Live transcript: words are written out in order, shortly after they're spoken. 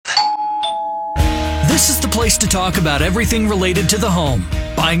This is the place to talk about everything related to the home,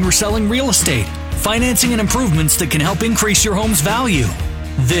 buying or selling real estate, financing and improvements that can help increase your home's value.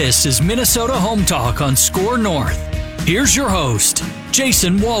 This is Minnesota Home Talk on SKOR North. Here's your host,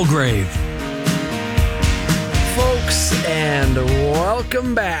 Jason Walgrave. Folks, and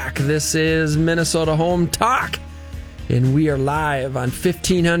welcome back. This is Minnesota Home Talk, and we are live on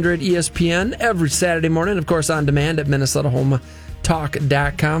 1500 ESPN every Saturday morning, of course, on demand at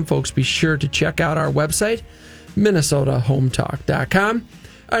minnesotahometalk.com. Folks, be sure to check out our website, minnesotahometalk.com.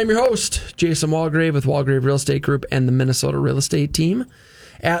 I'm your host, Jason Walgrave with Walgrave Real Estate Group and the Minnesota Real Estate Team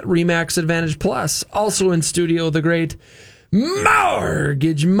at RE/MAX Advantage Plus. Also in studio, the great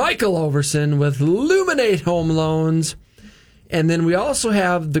Mortgage Michael Overson with Luminate Home Loans. And then we also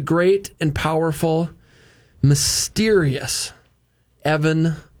have the great and powerful, mysterious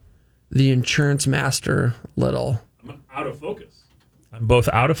Evan, the Insurance Master Little. I'm out of focus. I'm both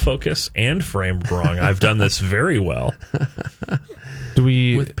out of focus and framed wrong. I've done this very well.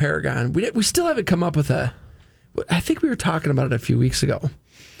 With Paragon. We still haven't come up with a... I think we were talking about it a few weeks ago.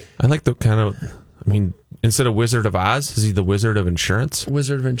 I like the kind of... I mean, instead of Wizard of Oz, is he the Wizard of Insurance?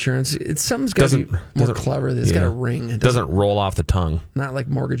 Wizard of Insurance. Something's got to be more clever. It's got a ring. It doesn't roll off the tongue. Not like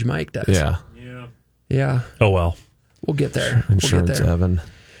Mortgage Mike does. Yeah. Oh, well. We'll get there. Insurance Evan.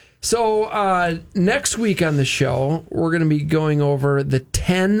 So next week on the show, we're going to be going over the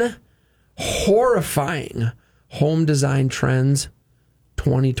 10 horrifying home design trends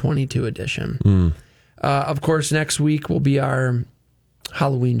 2022 edition. Of course, next week will be our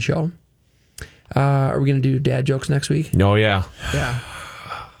Halloween show. Are we going to do dad jokes next week? Oh, yeah. Yeah.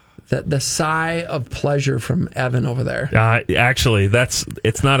 The sigh of pleasure from Evan over there. Actually,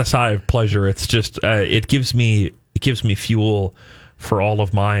 it's not a sigh of pleasure. It's just it gives me fuel for all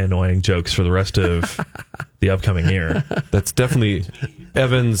of my annoying jokes for the rest of the upcoming year. That's definitely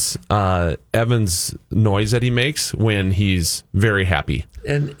Evan's noise that he makes when he's very happy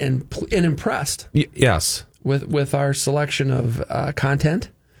and impressed. Yes, with our selection of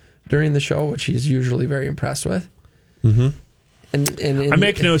content during the show, which he's usually very impressed with. Mm-hmm. And I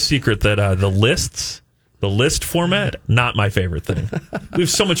make no secret that the list format, not my favorite thing. We have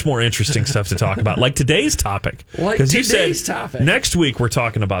so much more interesting stuff to talk about, like today's topic. Topic. Next week we're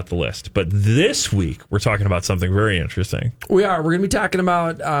talking about the list, but this week we're talking about something very interesting. We are. We're going to be talking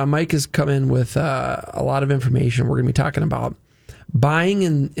about, Mike has come in with a lot of information. We're going to be talking about buying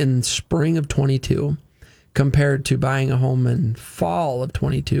in spring of 22 compared to buying a home in fall of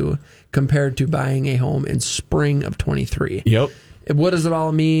 22 compared to buying a home in spring of 23. Yep. What does it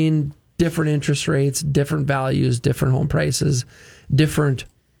all mean? Different interest rates, different values, different home prices, different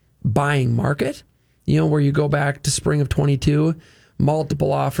buying market. Where you go back to spring of 22,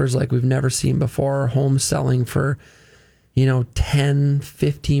 multiple offers like we've never seen before, homes selling for, 10,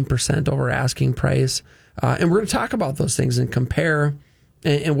 15% over asking price. And we're going to talk about those things and compare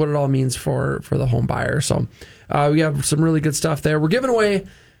and what it all means for the home buyer. So we have some really good stuff there. We're giving away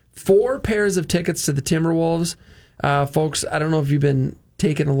 4 pairs of tickets to the Timberwolves. Folks, I don't know if you've been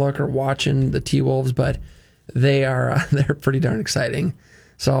taking a look or watching the T-Wolves, but they're pretty darn exciting.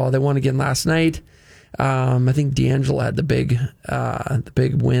 So they won again last night. I think D'Angelo had the big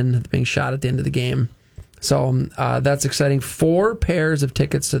win, the big shot at the end of the game. So that's exciting. 4 pairs of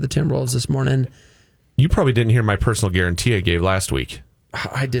tickets to the Timberwolves this morning. You probably didn't hear my personal guarantee I gave last week.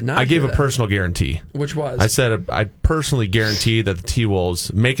 I did not. I gave a personal guarantee. Which was? I said I personally guarantee that the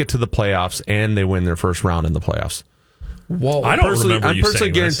T-Wolves make it to the playoffs and they win their first round in the playoffs. Whoa! I don't remember you saying this. I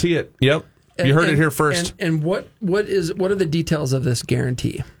personally guarantee it. Yep, you heard it here first. And what are the details of this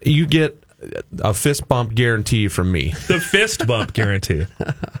guarantee? You get a fist bump guarantee from me. The fist bump guarantee.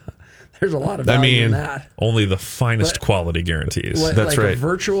 There's a lot of value in that. Only the finest quality guarantees. That's right. A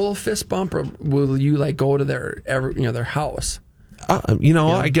virtual fist bump, or will you go to their house?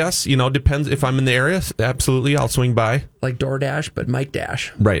 I guess depends if I'm in the area. Absolutely, I'll swing by. Like DoorDash, but Mike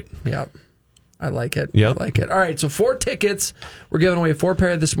Dash. Right. Yep. I like it. Yep. I like it. All right, so 4 tickets. We're giving away 4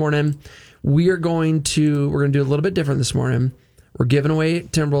 pair this morning. We're going to do a little bit different this morning. We're giving away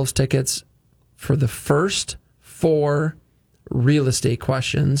Timberwolves tickets for the first 4 real estate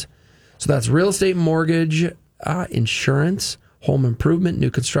questions. So that's real estate, mortgage, insurance, home improvement, new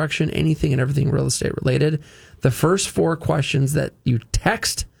construction, anything and everything real estate related. The first 4 questions that you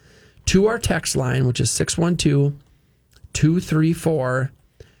text to our text line, which is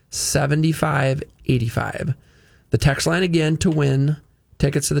 612-234-7585. The text line again to win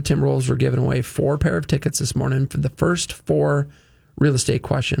tickets to the Timberwolves. We're giving away 4 pair of tickets this morning for the first 4 real estate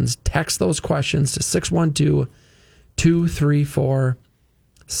questions. Text those questions to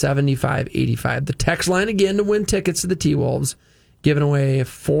 612-234-7585. The text line again to win tickets to the T-Wolves giving away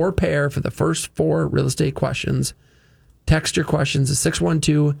 4 pair for the first 4 real estate questions. Text your questions to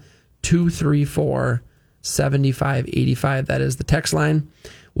 612-234-7585. That is the text line.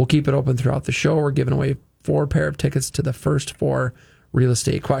 We'll keep it open throughout the show. We're giving away 4 pair of tickets to the first 4 real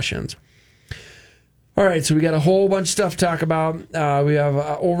estate questions. All right, so we got a whole bunch of stuff to talk about. We have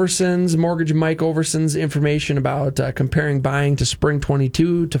Overson's, Mortgage Mike Overson's information about comparing buying to spring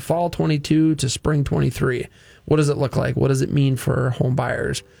 22 to fall 22 to spring 23. What does it look like? What does it mean for home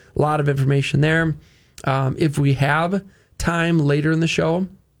buyers? A lot of information there. If we have time later in the show,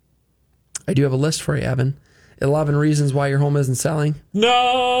 I do have a list for you, Evan. 11 reasons why your home isn't selling.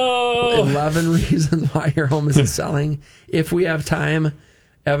 No! 11 reasons why your home isn't selling. If we have time,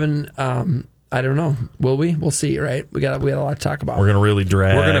 Evan, I don't know. Will we? We'll see, right? We got a lot to talk about. We're going to really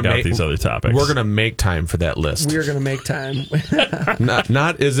drag out these other topics. We're going to make time for that list. We are going to make time.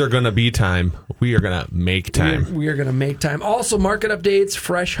 not is there going to be time. We are going to make time. We are going to make time. Also, market updates,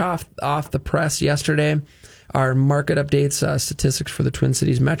 fresh off the press yesterday. Our market updates, statistics for the Twin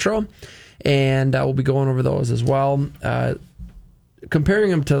Cities Metro. And we'll be going over those as well.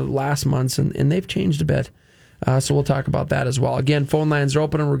 Comparing them to last month's, and they've changed a bit. So we'll talk about that as well. Again, phone lines are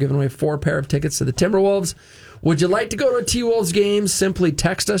open, and we're giving away 4 pair of tickets to the Timberwolves. Would you like to go to a T-Wolves game? Simply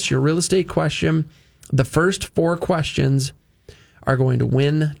text us your real estate question. The first 4 questions are going to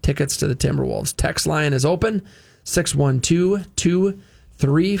win tickets to the Timberwolves. Text line is open,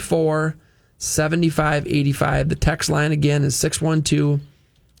 612-234-7585. The text line again is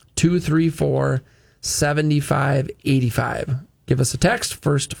 612-234-7585. Give us a text.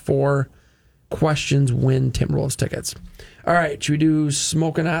 First 4 questions win Timberwolves tickets. All right, should we do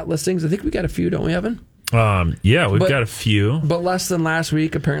smoking hot listings? I think we got a few, don't we, Evan? Yeah, we've got a few. But less than last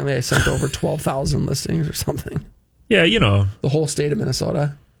week. Apparently, I sent over 12,000 listings or something. Yeah, The whole state of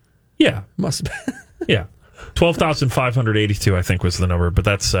Minnesota. Yeah. Must have been. Yeah. 12,582, I think, was the number, but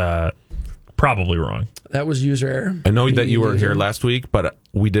that's probably wrong. That was user error. I know that you were here last week, but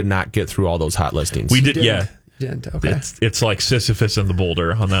we did not get through all those hot listings. We did, yeah. Didn't. Okay. It's like Sisyphus and the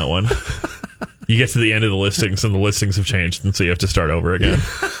boulder on that one. You get to the end of the listings, and the listings have changed, and so you have to start over again.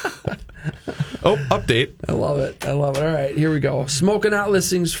 Oh, update. I love it. All right, here we go. Smoking hot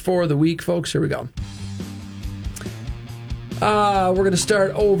listings for the week, folks. Here we go. We're going to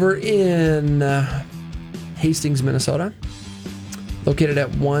start over in Hastings, Minnesota. Located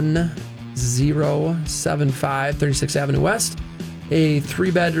at 1075 36th Avenue West. A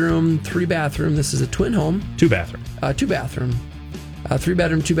 3-bedroom, 3-bathroom. This is a twin home. 2-bathroom. 2-bathroom.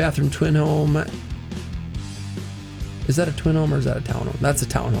 3-bedroom, 2-bathroom twin home. Is that a twin home or is that a townhome? That's a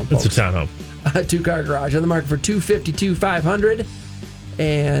townhome. It's a townhome. 2-car garage on the market for $252,500,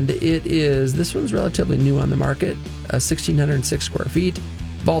 and this one's relatively new on the market. 1,606 square feet,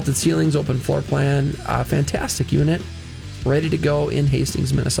 vaulted ceilings, open floor plan. Fantastic unit, ready to go in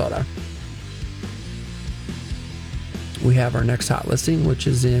Hastings, Minnesota. We have our next hot listing, which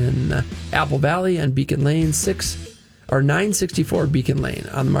is in Apple Valley and Beacon Lane, 964 Beacon Lane,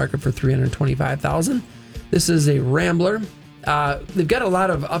 on the market for $325,000. This is a Rambler. They've got a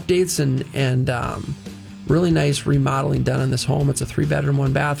lot of updates and really nice remodeling done in this home. It's a 3-bedroom,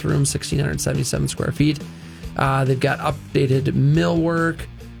 1-bathroom, 1,677 square feet. They've got updated millwork.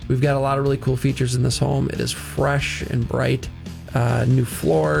 We've got a lot of really cool features in this home. It is fresh and bright. New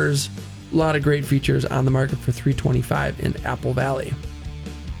floors. A lot of great features on the market for $325,000 in Apple Valley.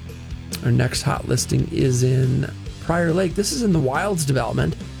 Our next hot listing is in Prior Lake. This is in the Wilds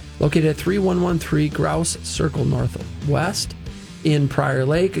development, located at 3113 Grouse Circle Northwest in Prior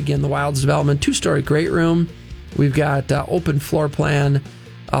Lake. Again, the Wilds development, 2-story great room. We've got open floor plan,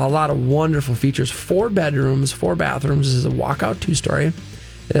 a lot of wonderful features. 4 bedrooms, 4 bathrooms. This is a walkout 2-story.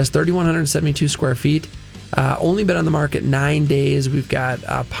 It has 3,172 square feet. Only been on the market 9 days. We've got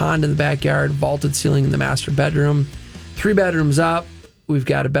a pond in the backyard, vaulted ceiling in the master bedroom. 3 bedrooms up. We've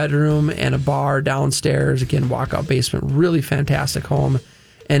got a bedroom and a bar downstairs. Again, walkout basement. Really fantastic home.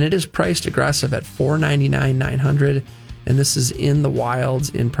 And it is priced aggressive at $499,900. And this is in the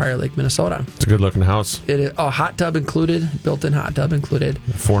Wilds in Prior Lake, Minnesota. It's a good looking house. It is hot tub included, built-in hot tub included.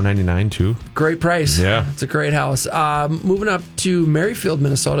 $499 too. Great price. Yeah, it's a great house. Moving up to Merrifield,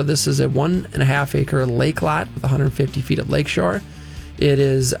 Minnesota. This is a 1.5-acre lake lot with 150 feet of lakeshore. It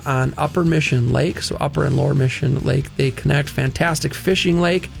is on Upper Mission Lake, so Upper and Lower Mission Lake. They connect. Fantastic fishing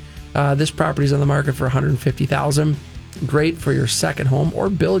lake. This property is on the market for $150,000. Great for your second home or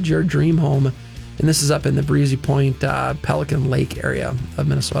build your dream home. And this is up in the Breezy Point, Pelican Lake area of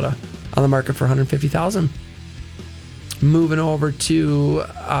Minnesota, on the market for $150,000. Moving over to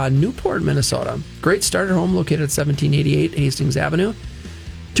Newport, Minnesota. Great starter home located at 1788 Hastings Avenue.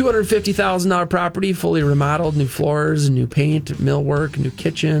 $250,000 property, fully remodeled, new floors, new paint, millwork, new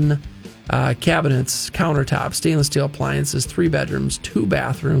kitchen, cabinets, countertops, stainless steel appliances, 3 bedrooms, 2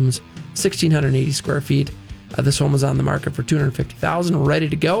 bathrooms, 1,680 square feet. This home is on the market for $250,000, ready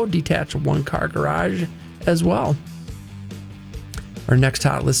to go. Detached 1-car garage as well. Our next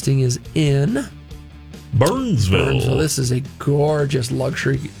hot listing is in Burnsville. This is a gorgeous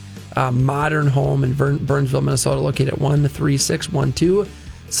luxury modern home in Burnsville, Minnesota, located at 13612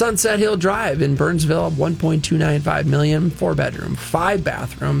 Sunset Hill Drive in Burnsville. $1.295 million, 4-bedroom,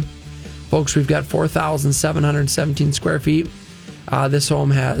 5-bathroom. Folks, we've got 4,717 square feet. This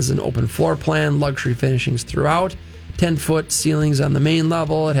home has an open floor plan, luxury finishings throughout, 10-foot ceilings on the main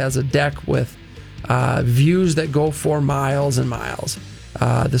level. It has a deck with views that go for miles and miles.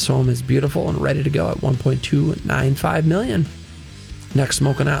 This home is beautiful and ready to go at $1.295 million. Next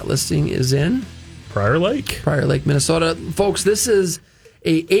smoking hot listing is in Prior Lake, Minnesota. Folks, this is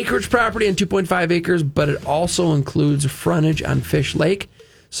a acreage property on 2.5 acres, but it also includes frontage on Fish Lake.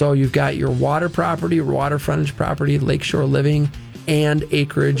 So you've got your water property, water frontage property, lakeshore living, and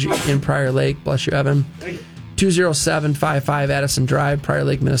acreage in Prior Lake. Bless you, Evan. 20755 Addison Drive, Prior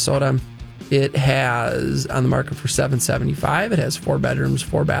Lake, Minnesota. It has on the market for $775,000. It has 4 bedrooms,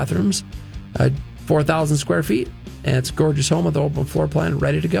 4 bathrooms, 4,000 square feet, and it's a gorgeous home with an open floor plan,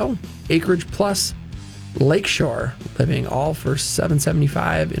 ready to go. Acreage plus lakeshore living, all for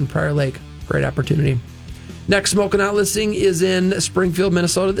 $775,000 in Prior Lake. Great opportunity. Next smoking hot listing is in Springfield,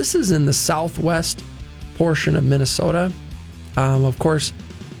 Minnesota. This is in the southwest portion of Minnesota. Of course,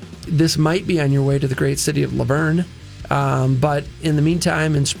 this might be on your way to the great city of Laverne. But in the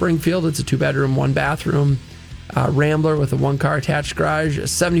meantime, in Springfield, it's a 2-bedroom, 1-bathroom Rambler with a 1-car attached garage,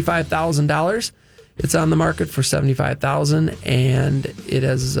 $75,000. It's on the market for $75,000, and it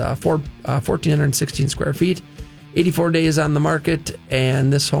has 1,416 square feet, 84 days on the market,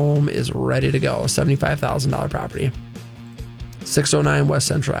 and this home is ready to go. $75,000 property, 609 West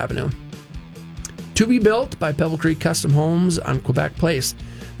Central Avenue. To be built by Pebble Creek Custom Homes on Quebec Place.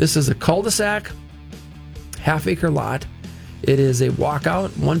 This is a cul-de-sac, half-acre lot. It is a walkout,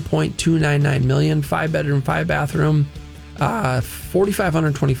 $1.299 million, 5-bedroom, 5-bathroom,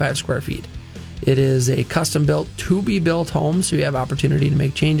 4,525 square feet. It is a custom-built, to-be-built home, so you have opportunity to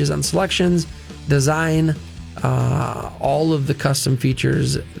make changes on selections, design, all of the custom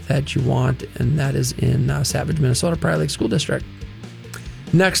features that you want, and that is in Savage, Minnesota, Prior Lake School District.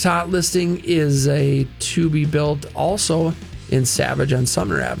 Next hot listing is a to-be-built, also in Savage on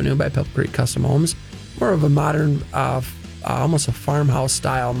Sumner Avenue by Pebble Creek Custom Homes. More of a modern, almost a farmhouse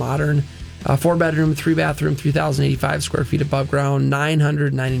style, modern 4-bedroom, 3-bathroom, 3,085 square feet above ground,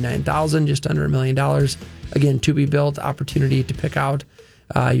 $999,000, just under $1 million. Again, to be built, opportunity to pick out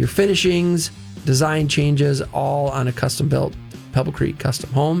your finishings, design changes, all on a custom built Pebble Creek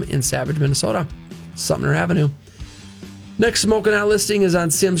Custom Home in Savage, Minnesota, Sumner Avenue. Next smoking hot listing is on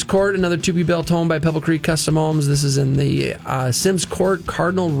Sims Court, another to-be-built home by Pebble Creek Custom Homes. This is in the Sims Court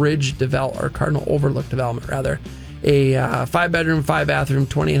Cardinal Ridge or Cardinal Overlook development, rather. A 5-bedroom, 5-bathroom,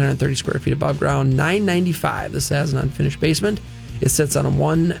 2,830 square feet above ground, $995,000. This has an unfinished basement. It sits on a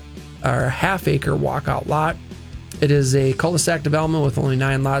 1.5 acre walkout lot. It is a cul-de-sac development with only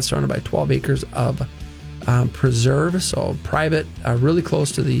 9 lots surrounded by 12 acres of preserve, so private, really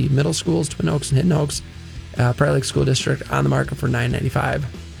close to the middle schools, Twin Oaks and Hidden Oaks. Prior Lake School District, on the market for $995,000.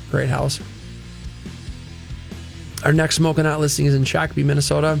 Great house. Our next smoking hot listing is in Shakopee,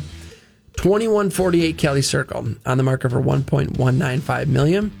 Minnesota. 2148 Kelly Circle, on the market for $1.195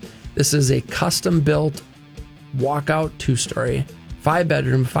 million. This is a custom-built walkout 2-story,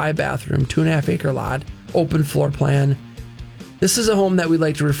 5-bedroom, 5-bathroom, 2.5 acre lot, open floor plan. This is a home that we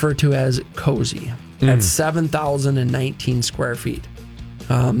like to refer to as cozy at 7,019 square feet.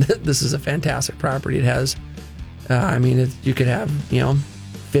 This is a fantastic property. It has, you could have,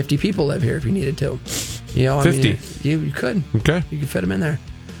 50 people live here if you needed to. 50. You could. Okay. You could fit them in there.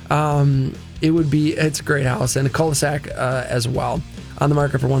 It's a great house and a cul-de-sac as well. On the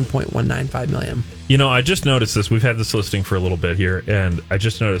market for $1.195 million. I just noticed this. We've had this listing for a little bit here, and I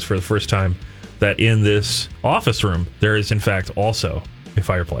just noticed for the first time that in this office room, there is in fact also a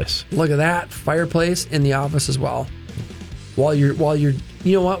fireplace. Look at that. Fireplace in the office as well. While you're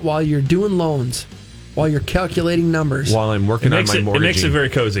doing loans, while you're calculating numbers. While I'm working on my mortgaging. It makes it very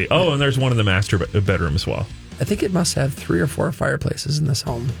cozy. Oh, and there's one in the master bedroom as well. I think it must have 3 or 4 fireplaces in this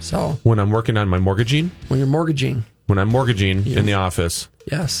home. So when I'm working on my mortgaging? When you're mortgaging. When I'm mortgaging in the office.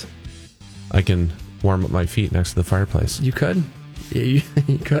 Yes. I can warm up my feet next to the fireplace. You could. Yeah,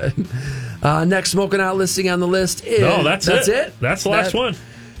 you could. Next smoking hot listing on the list is... No, that's it. That's the last one.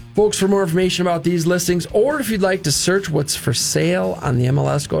 Folks, for more information about these listings, or if you'd like to search what's for sale on the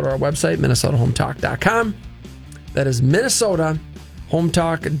MLS, go to our website, minnesotahometalk.com. That is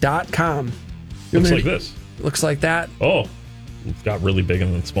minnesotahometalk.com. Looks like this. Looks like that. Oh, it's got really big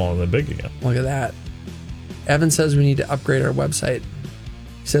and then small and then big again. Look at that. Evan says we need to upgrade our website.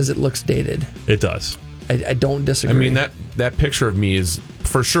 He says it looks dated. It does. I don't disagree. I mean, that picture of me is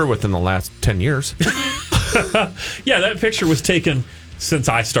for sure within the last 10 years. Yeah, that picture was taken since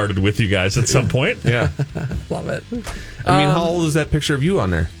I started with you guys at some point. Yeah. Love it. I mean, how old is that picture of you on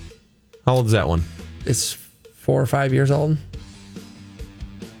there? How old is that one? It's 4 or 5 years old.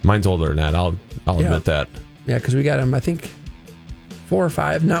 Mine's older than that. I'll admit that. Yeah, because we got him, I think, 4 or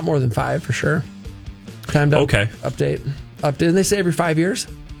 5, not more than 5 for sure. Time to update. Didn't they say every 5 years?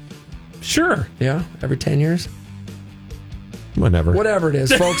 Sure. Yeah, every 10 years. Whatever it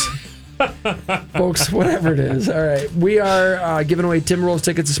is, folks. Folks, whatever it is. All right. We are giving away Timberwolves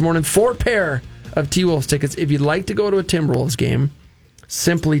tickets this morning. 4 pair of T-Wolves tickets. If you'd like to go to a Timberwolves game,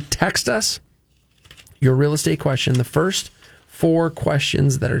 simply text us your real estate question. The first 4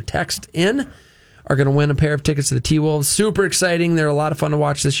 questions that are text in are going to win a pair of tickets to the T-Wolves. Super exciting. They're a lot of fun to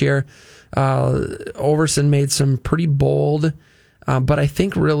watch this year. Overson made some pretty bold, but I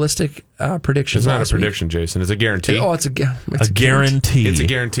think realistic predictions. It's not a prediction, Jason. It's a guarantee. It's a guarantee. It's a guarantee. It's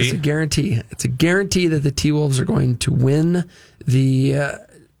a guarantee. It's a guarantee that the T-Wolves are going to win the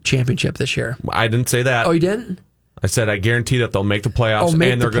championship this year. I didn't say that. Oh, you didn't? I said I guarantee that they'll make the playoffs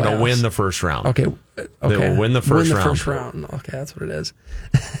and they're going to win the first round. Okay. They will win the first round. Okay, that's what it is.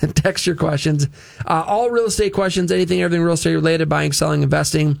 Text your questions. All real estate questions, anything, everything real estate related, buying, selling,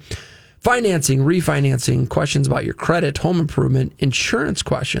 investing, financing, refinancing, questions about your credit, home improvement, insurance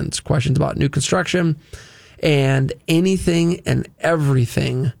questions about new construction, and anything and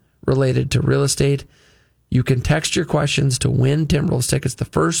everything related to real estate. You can text your questions to win Timberwolves tickets. The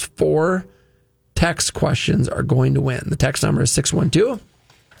first 4 text questions are going to win. The text number is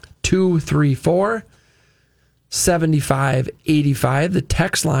 612-234-7585. The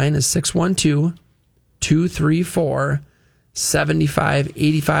text line is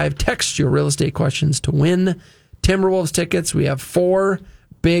 612-234-7585. Text your real estate questions to win Timberwolves tickets. We have 4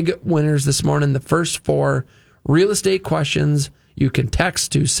 big winners this morning. The first 4 real estate questions you can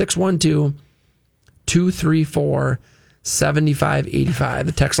text to 612-234-7585.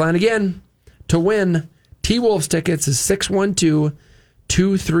 The text line again to win T-Wolves tickets is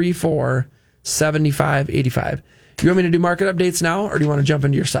 612-234-7585. You want me to do market updates now, or do you want to jump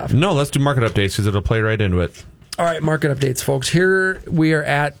into your stuff? No, let's do market updates because it'll play right into it. All right, market updates, folks. Here we are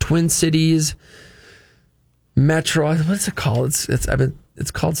at Twin Cities Metro. What's it called?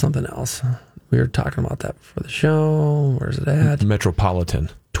 It's called something else. We were talking about that before the show. Where's it at? Metropolitan.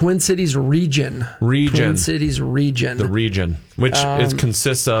 Twin Cities Region. Twin Cities Region. The region, which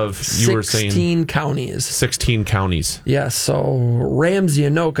consists of, you were saying, 16 counties. 16 counties. Yes, so Ramsey,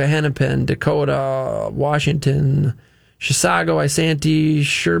 Anoka, Hennepin, Dakota, Washington, Chisago, Isanti,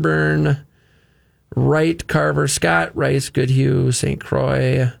 Sherburne, Wright, Carver, Scott, Rice, Goodhue, St.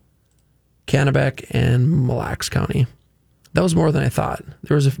 Croix, Kennebec, and Mille Lacs County. That was more than I thought.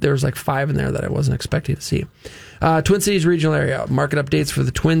 There was like 5 in there that I wasn't expecting to see. Twin Cities regional area. Market updates for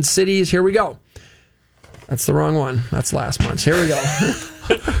the Twin Cities. Here we go. That's the wrong one. That's last month's. Here we go.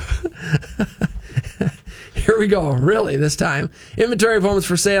 Here we go. Really, this time. Inventory of homes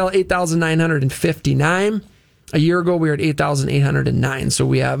for sale, 8,959. A year ago, we were at 8,809. So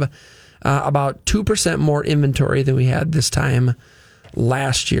we have about 2% more inventory than we had this time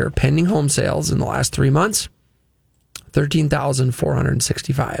last year. Pending home sales in the last 3 months,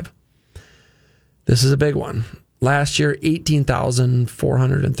 13,465. This is a big one. Last year,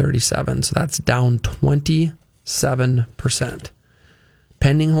 18,437. So that's down 27%.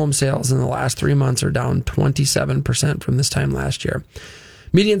 Pending home sales in the last 3 months are down 27% from this time last year.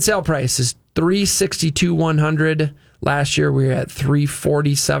 Median sale price is $362,100. Last year we were at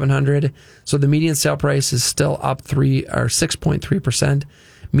 $340,700. So the median sale price is still up 6.3%.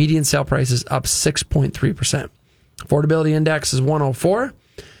 Median sale price is up 6.3%. Affordability index is 104,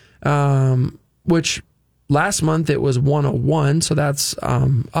 which last month it was 101. So that's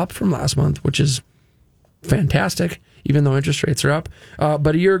up from last month, which is fantastic, even though interest rates are up.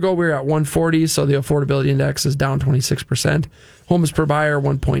 But a year ago we were at 140, so the affordability index is down 26%. Homes per buyer,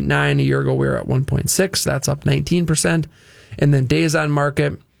 1.9. A year ago we were at 1.6. That's up 19%. And then days on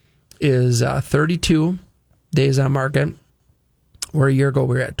market is 32 days on market, where a year ago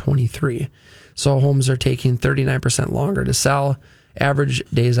we were at 23. So homes are taking 39% longer to sell. Average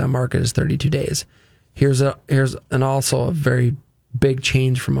days on market is 32 days. Here's also a very big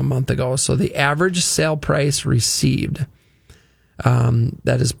change from a month ago. So the average sale price received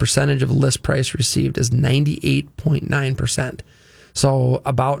that is percentage of list price received is 98.9%. So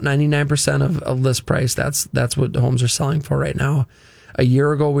about 99% of list price, that's what homes are selling for right now. A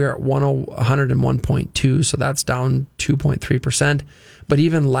year ago, we were at 101.2, so that's down 2.3%. But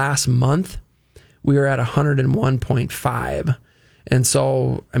even last month, we were at 101.5. And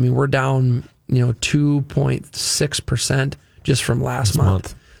so, I mean, we're down, 2.6% just from last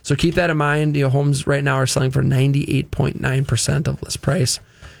month. So keep that in mind. Homes right now are selling for 98.9% of list price.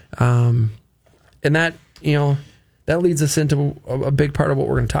 And that, that leads us into a big part of what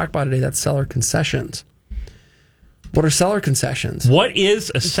we're going to talk about today. That's seller concessions. What are seller concessions? What is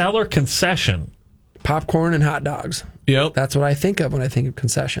a seller concession? Popcorn and hot dogs. Yep. That's what I think of when I think of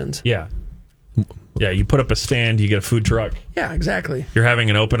concessions. Yeah. Yeah, you put up a stand, you get a food truck. Yeah, exactly. You're having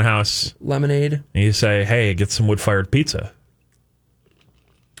an open house. Lemonade. And you say, hey, get some wood-fired pizza.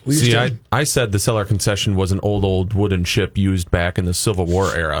 See, I said the seller concession was an old wooden ship used back in the Civil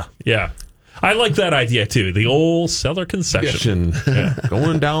War era. Yeah. I like that idea, too. The old seller concession.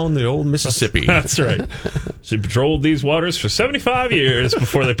 Going down the old Mississippi. That's right. She patrolled these waters for 75 years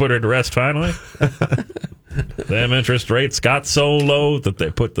before they put her to rest, finally. Them interest rates got so low that they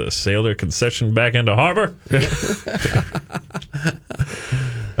put the sailor concession back into harbor. That's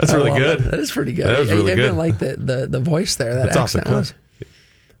really good. That is pretty good. That was really I good. didn't like the voice there. That That's accent awesome. was.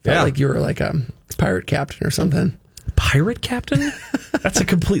 Felt like you were like a pirate captain or something. Pirate captain? That's a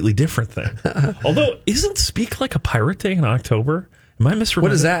completely different thing. Although, isn't Speak Like a Pirate Day in October? Am I misremembering?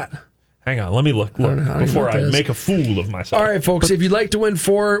 What is that? Hang on, let me look don't know before what I that is. make a fool of myself. All right, folks, if you'd like to win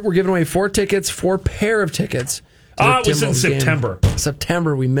we're giving away 4 tickets, 4 pair of tickets. It was in September.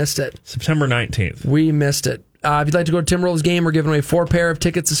 September, we missed it. September 19th. We missed it. If you'd like to go to Timberwolves game, we're giving away 4 pair of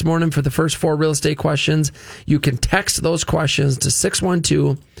tickets this morning for the first 4 real estate questions. You can text those questions to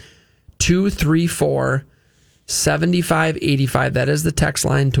 612-234-7585. That is the text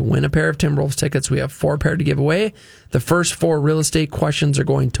line to win a pair of Timberwolves tickets. We have 4 pair to give away. The first 4 real estate questions are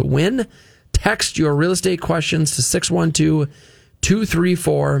going to win. Text your real estate questions to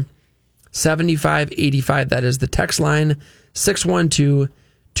 612-234-7585. That is the text line.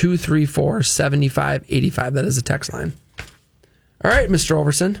 612-234-7585. That is the text line. All right, Mr.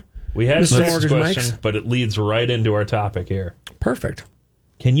 Overson. We had Mr. a next Mortgage question, Mike's. but it leads right into our topic here. Perfect.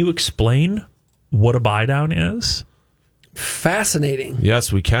 Can you explain what a buy down is, Fascinating.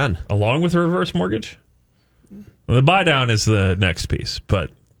 Yes, we can. along with a reverse mortgage? Well, the buy down is the next piece,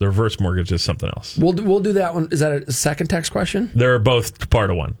 but the reverse mortgage is something else. We'll do that one. Is that a second text question? They're both part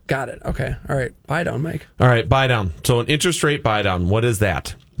of one. Got it. Okay. All right. Buy down, Mike. All right, buy down. So an interest rate buy down, what is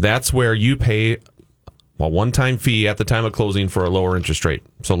that? That's where you pay a one-time fee at the time of closing for a lower interest rate.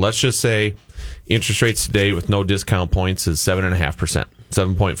 So let's just say interest rates today with no discount points is 7.5%,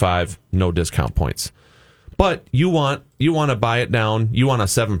 7.5, no discount points. But you want to buy it down, you want a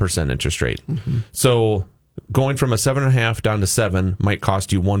 7% interest rate. Mm-hmm. So going from a 7.5 down to 7 might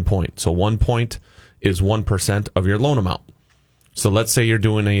cost you 1 point. So 1 point is 1% of your loan amount. So let's say you're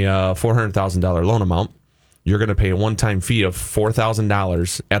doing a $400,000 loan amount. You're going to pay a one-time fee of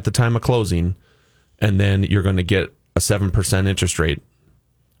 $4,000 at the time of closing, and then you're going to get a 7% interest rate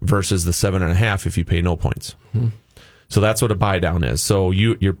versus the 7.5 if you pay no points. Mm-hmm. So that's what a buy down is. So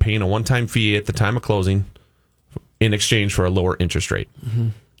you're paying a one-time fee at the time of closing in exchange for a lower interest rate. Mm-hmm.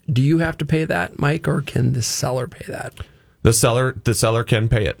 Do you have to pay that, Mike, or can the seller pay that? The seller can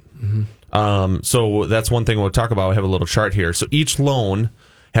pay it. Mm-hmm. So that's one thing we'll talk about. I have a little chart here. So each loan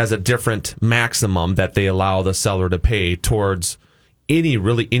has a different maximum that they allow the seller to pay towards any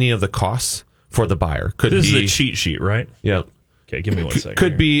of the costs for the buyer. This is a cheat sheet, right? Yeah. Okay, give me 1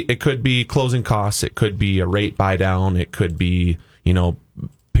 second. It could be closing costs. It could be a rate buy down. It could be,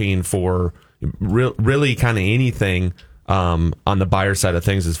 paying for really kind of anything on the buyer side of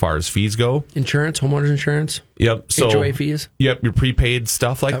things as far as fees go. Insurance, homeowners insurance. Yep. So, HOA fees. Yep. Your prepaid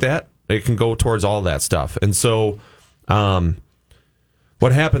stuff like that. It can go towards all that stuff. And so,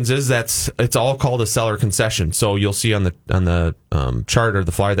 what happens is it's all called a seller concession. So you'll see on the chart or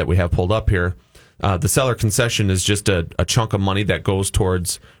the flyer that we have pulled up here, the seller concession is just a chunk of money that goes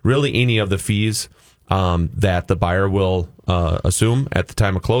towards really any of the fees that the buyer will assume at the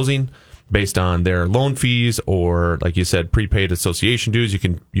time of closing, based on their loan fees or, like you said, prepaid association dues. You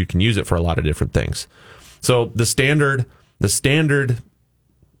can use it for a lot of different things. So the standard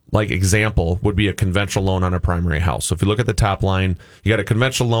like example would be a conventional loan on a primary house. So if you look at the top line, you got a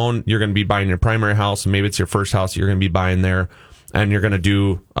conventional loan, you're going to be buying your primary house, and maybe it's your first house you're going to be buying there, and you're going to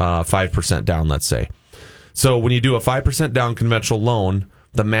do 5% down, let's say. So when you do a 5% down conventional loan,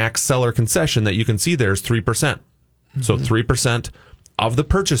 the max seller concession that you can see there is 3%. Mm-hmm. So 3% of the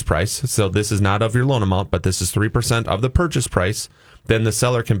purchase price, so this is not of your loan amount, but this is 3% of the purchase price, then the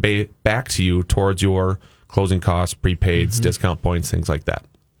seller can pay back to you towards your closing costs, prepaids, discount points, things like that.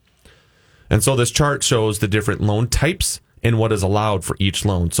 And so this chart shows the different loan types and what is allowed for each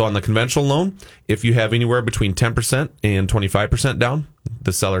loan. So on the conventional loan, if you have anywhere between 10% and 25% down,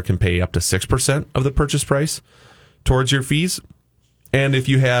 the seller can pay up to 6% of the purchase price towards your fees. And if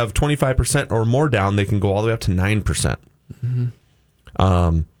you have 25% or more down, they can go all the way up to 9%.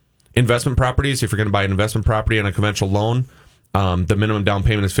 Investment properties, if you're going to buy an investment property on a conventional loan, the minimum down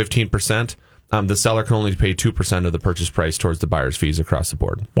payment is 15%. The seller can only pay 2% of the purchase price towards the buyer's fees across the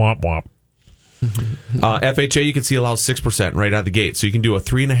board. Womp womp. FHA, you can see, allows 6% right out of the gate. So you can do a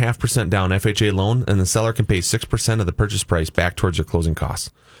 3.5% down FHA loan, and the seller can pay 6% of the purchase price back towards your closing costs.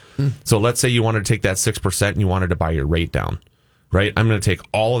 So let's say you wanted to take that 6% and you wanted to buy your rate down, right? I'm going to take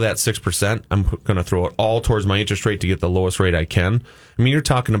all of that 6%. I'm going to throw it all towards my interest rate to get the lowest rate I can. I mean, you're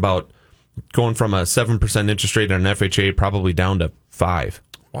talking about going from a 7% interest rate on an FHA probably down to 5.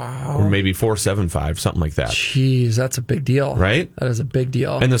 Wow. Or maybe 4.75, something like that. Jeez, that's a big deal. Right? That is a big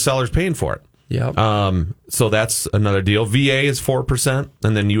deal. And the seller's paying for it. Yep. So that's another deal. VA is 4%,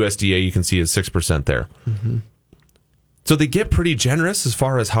 and then USDA you can see is 6% there. So they get pretty generous as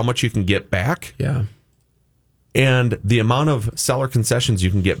far as how much you can get back. Yeah. And the amount of seller concessions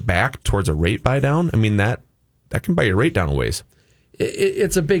you can get back towards a rate buy down, I mean, that can buy your rate down a ways.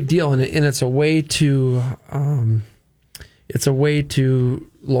 It's a big deal, and it's a way to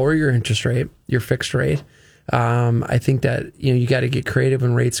lower your interest rate, your fixed rate. I think that you got to get creative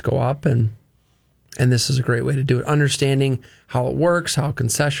when rates go up, and this is a great way to do it. Understanding how it works, how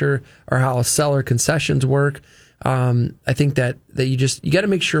how seller concessions work. I think that you got to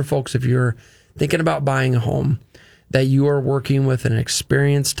make sure, folks, if you're thinking about buying a home, that you are working with an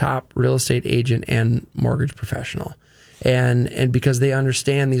experienced top real estate agent and mortgage professional. And because they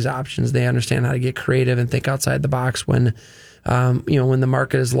understand these options, they understand how to get creative and think outside the box when the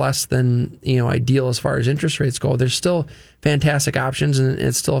market is less than ideal as far as interest rates go. There's still fantastic options, and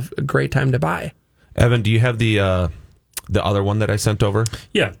it's still a great time to buy. Evan, do you have the other one that I sent over?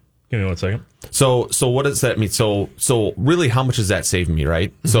 Yeah. Give me 1 second. So what does that mean? So really, how much does that save me,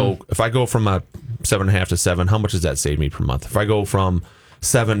 right? So if I go from a 7.5 to 7, how much does that save me per month? If I go from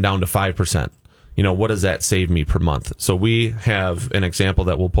 7 down to 5%, what does that save me per month? So we have an example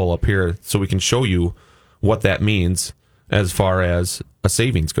that we'll pull up here so we can show you what that means as far as a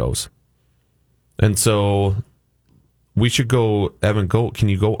savings goes. And so we should go, Evan, can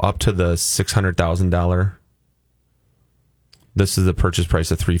you go up to the $600,000? This is the purchase price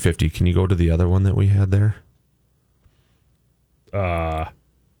of $350,000. Can you go to the other one that we had there? Where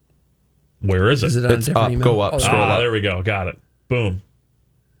is it? Is it on It's a different up. email? Go up. Scroll up. There we go. Got it. Boom.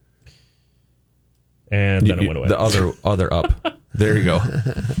 And then it went away. The other up. There you go.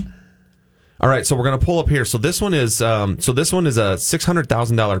 All right, so we're going to pull up here. So this one is a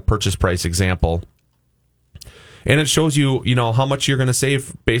 $600,000 purchase price example, and it shows you how much you're going to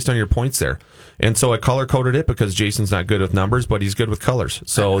save based on your points there. And so I color coded it because Jason's not good with numbers, but he's good with colors,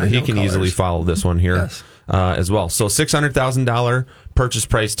 so he can easily follow this one here. Yes. As well. So $600,000 purchase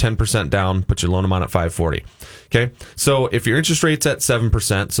price, 10% down, put your loan amount at $540,000. Okay, so if your interest rate's at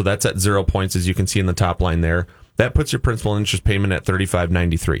 7%, so that's at 0 points, as you can see in the top line there, that puts your principal and interest payment at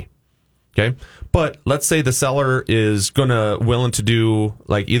 $35.93. Okay, but let's say the seller is willing to do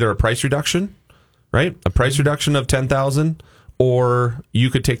like either a price reduction, right? A price reduction of $10,000, or you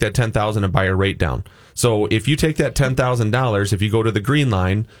could take that $10,000 and buy a rate down. So if you take that $10,000, if you go to the green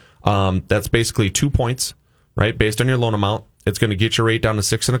line, that's basically 2 points, right? Based on your loan amount, it's going to get your rate down to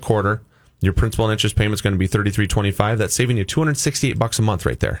 6.25. Your principal and interest payment is going to be $33.25. That's saving you $268 a month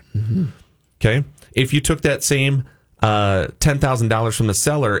right there. Okay, if you took that same $10,000 from the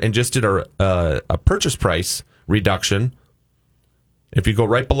seller and just did a purchase price reduction, if you go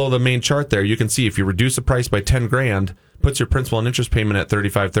right below the main chart there, you can see if you reduce the price by $10,000, puts your principal and interest payment at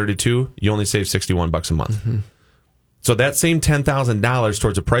 $35.32. You only save $61 a month. So that same $10,000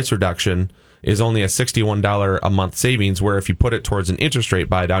 towards a price reduction is only a $61 a month savings, where if you put it towards an interest rate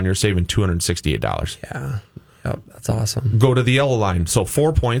buy down, you're saving $268. Yeah. Yep, that's awesome. Go to the yellow line. So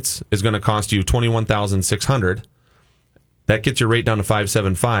 4 points is going to cost you $21,600. That gets your rate down to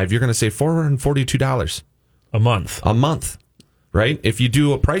 $575. You're going to save $442 a month, right? If you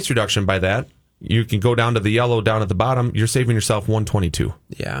do a price reduction by that, you can go down to the yellow down at the bottom. You're saving yourself $122.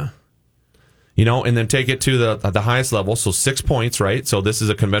 Yeah. And then take it to the highest level. So 6 points, right? So this is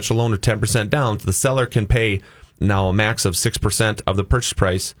a conventional loan of 10% down. The seller can pay now a max of 6% of the purchase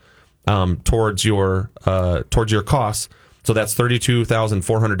price towards your costs. So that's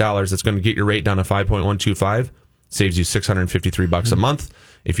 $32,400. That's going to get your rate down to 5.125. saves you $653 a month.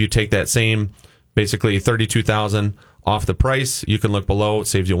 If you take that same, basically $32,000 off the price, you can look below. It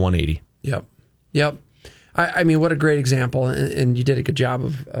saves you $180. Yep. I mean, what a great example, and you did a good job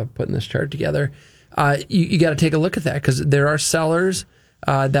of putting this chart together. You got to take a look at that, because there are sellers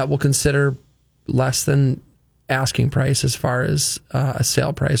that will consider less than asking price as far as a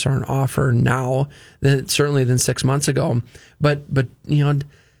sale price or an offer now than 6 months ago. But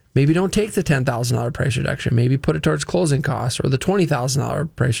maybe don't take the $10,000 price reduction. Maybe put it towards closing costs, or the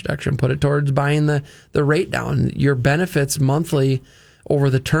 $20,000 price reduction. Put it towards buying the rate down. Your benefits monthly over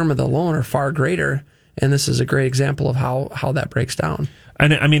the term of the loan are far greater. And this is a great example of how that breaks down.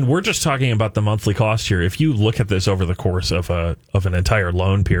 And I mean, we're just talking about the monthly cost here. If you look at this over the course of an entire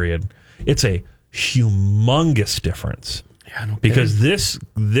loan period, it's a humongous difference. Yeah, no kidding. Because this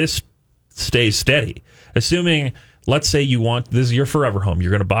stays steady. Assuming, let's say you want this is your forever home.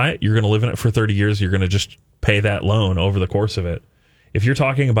 You're going to buy it. You're going to live in it for 30 years. You're going to just pay that loan over the course of it. If you're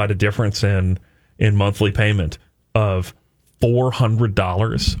talking about a difference in monthly payment of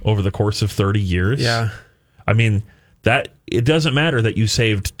 $400 over the course of 30 years. Yeah. I mean, that it doesn't matter that you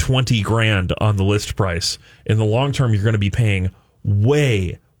saved $20,000 on the list price. In the long term, you're going to be paying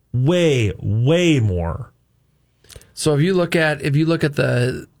way, way, way more. So if you look at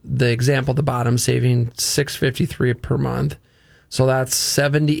the example at the bottom, saving $653 per month, so that's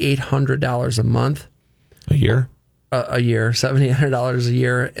 $7,800 a month. A year? A year, $7,800 a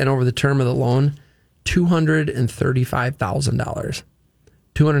year, and over the term of the loan, $235,000.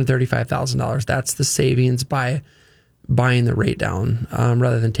 $235,000. That's the savings by buying the rate down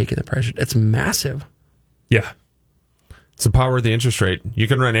rather than taking the price. It's massive. Yeah. It's the power of the interest rate. You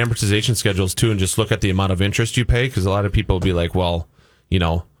can run amortization schedules too and just look at the amount of interest you pay, because a lot of people will be like, well,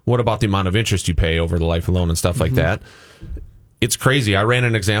 what about the amount of interest you pay over the life of loan and stuff like that? It's crazy. I ran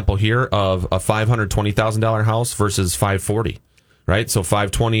an example here of a $520,000 house versus $540,000. Right, so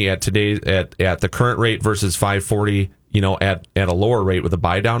 $520,000 at today's at the current rate versus $540,000, at a lower rate with a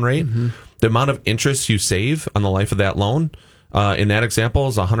buy down rate. The amount of interest you save on the life of that loan, in that example,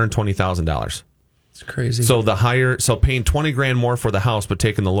 is $120,000. It's crazy. So paying $20,000 more for the house, but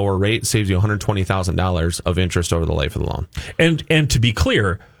taking the lower rate saves you $120,000 of interest over the life of the loan. And to be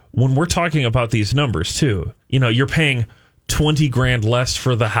clear, when we're talking about these numbers too, you're paying $20,000 less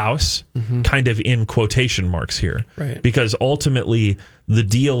for the house, kind of in quotation marks here, right? Because ultimately the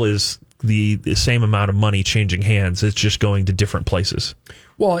deal is the same amount of money changing hands. It's just going to different places.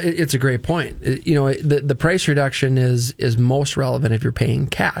 Well, it's a great point. The price reduction is most relevant if you're paying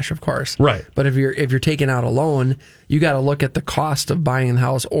cash, of course. Right. But if you're taking out a loan, you got to look at the cost of buying the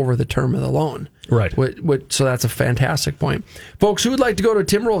house over the term of the loan. Right. So that's a fantastic point. Folks, who would like to go to a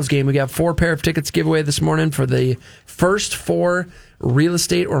Timberwolves game? We got 4 pair of tickets giveaway this morning for the first 4 real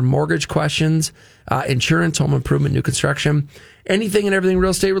estate or mortgage questions, insurance, home improvement, new construction, anything and everything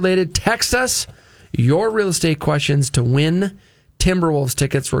real estate related. Text us your real estate questions to win Timberwolves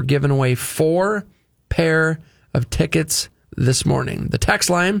tickets. We're giving away 4 pair of tickets this morning. The text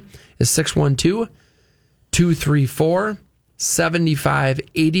line is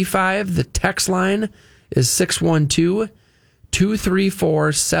 612-234-7585. The text line is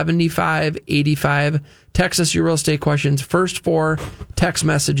 612-234-7585. Text us your real estate questions. First 4 text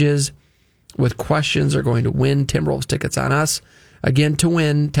messages with questions are going to win Timberwolves tickets on us. Again, to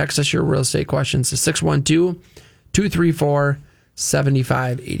win, text us your real estate questions to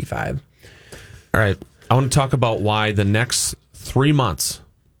 612-234-7585. All right. I want to talk about why the next 3 months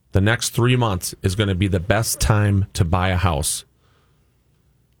is going to be the best time to buy a house.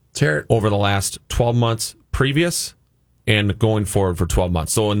 Let's hear it. Over the last 12 months previous and going forward for 12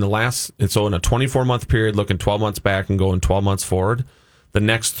 months. So in a 24-month period, looking 12 months back and going 12 months forward, the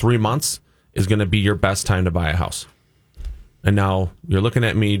next 3 months is going to be your best time to buy a house. And now you're looking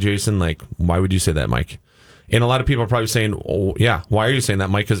at me, Jason, like, why would you say that, Mike? And a lot of people are probably saying, oh, yeah, why are you saying that,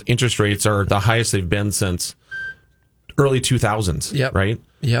 Mike? Because interest rates are the highest they've been since early 2000s, yep. Right?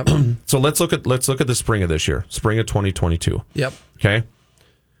 Yep. So let's look at the spring of this year, spring of 2022. Yep. Okay.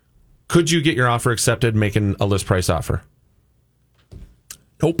 Could you get your offer accepted making a list price offer?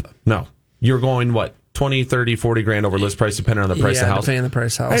 Nope. No. You're going, what, 20, 30, 40 grand over list price, depending on the price of the house? Depending on the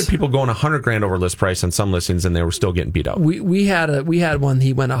price of the house. I had people going 100 grand over list price on some listings, and they were still getting beat up. We had one,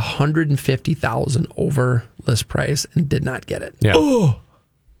 he went 150,000 over list price and did not get it. Yeah. Oh,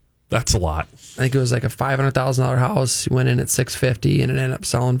 that's a lot. I think it was like a $500,000 house. He went in at $650,000 and it ended up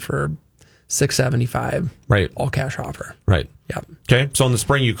selling for $675,000. Right. All cash offer. Right. Yep. Okay. So in the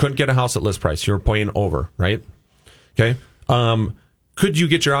spring, you couldn't get a house at list price. You were paying over, right? Okay. Could you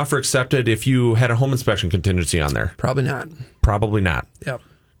get your offer accepted if you had a home inspection contingency on there? Probably not. Probably not. Yep.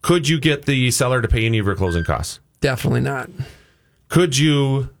 Could you get the seller to pay any of your closing costs? Definitely not. Could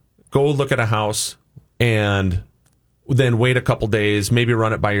you go look at a house and then wait a couple days, maybe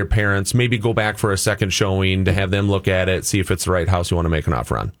run it by your parents, maybe go back for a second showing to have them look at it, see if it's the right house you want to make an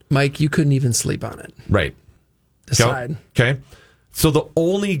offer on? Mike, you couldn't even sleep on it. Right. Decide. Okay. So the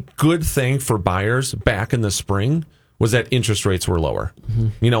only good thing for buyers back in the spring was that interest rates were lower.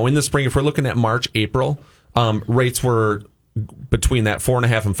 Mm-hmm. In the spring, if we're looking at March, April, rates were between that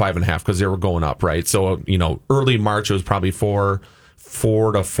 4.5 and 5.5 because they were going up, right? So, early March, it was probably 4 to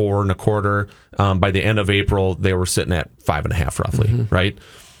 4.25. By the end of April, they were sitting at 5.5 roughly, mm-hmm. right?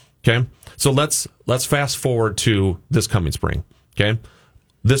 Okay. So let's fast forward to this coming spring. Okay.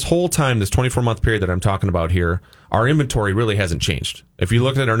 This whole time, this 24-month period that I'm talking about here, our inventory really hasn't changed. If you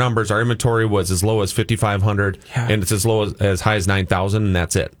look at our numbers, our inventory was as low as 5,500 and it's as low as high as 9,000, and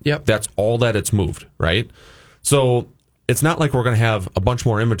that's it. Yep. That's all that it's moved, right? So it's not like we're going to have a bunch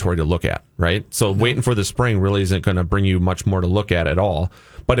more inventory to look at, right? So waiting for the spring really isn't going to bring you much more to look at all.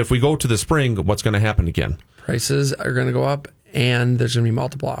 But if we go to the spring, what's going to happen again? Prices are going to go up, and there's going to be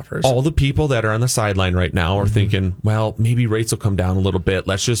multiple offers. All the people that are on the sideline right now are thinking, well, maybe rates will come down a little bit.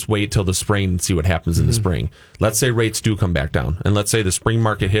 Let's just wait till the spring and see what happens in the spring. Let's say rates do come back down. And let's say the spring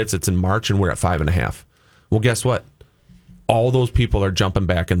market hits, it's in March, and we're at 5.5. Well, guess what? All those people are jumping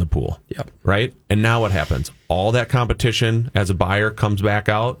back in the pool. Yep. Right? And now what happens? All that competition as a buyer comes back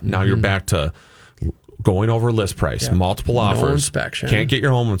out. Now you're back to going over list price, multiple offers. No inspection. Can't get your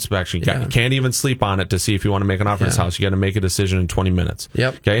home inspection. You can't even sleep on it to see if you want to make an offer on this house. You got to make a decision in 20 minutes.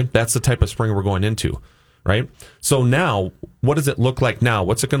 Yep. Okay? That's the type of spring we're going into, right? So now, what does it look like now?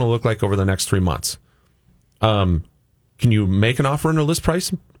 What's it going to look like over the next 3 months? Can you make an offer under list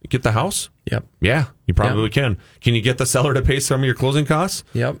price? Get the house? Yep. Yeah, you probably can. Can you get the seller to pay some of your closing costs?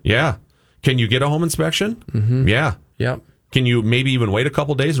 Yep. Yeah. Can you get a home inspection? Mm-hmm. Yeah. Yep. Can you maybe even wait a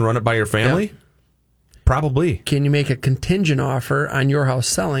couple days and run it by your family? Yep. Probably. Can you make a contingent offer on your house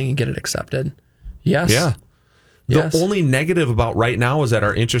selling and get it accepted? Yes. Yeah. The only negative about right now is that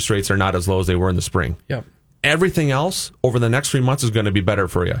our interest rates are not as low as they were in the spring. Yep. Everything else over the next 3 months is going to be better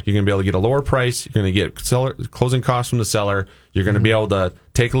for you. You're going to be able to get a lower price. You're going to get closing costs from the seller. You're going to be able to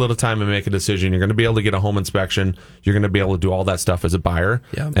take a little time and make a decision. You're going to be able to get a home inspection. You're going to be able to do all that stuff as a buyer.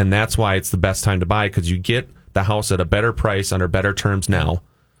 Yep. And that's why it's the best time to buy, because you get the house at a better price under better terms now.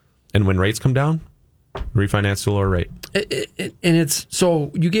 And when rates come down, refinance to a lower rate. And it's, so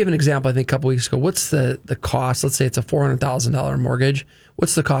you gave an example, I think, a couple weeks ago. What's the cost? Let's say it's a $400,000 mortgage.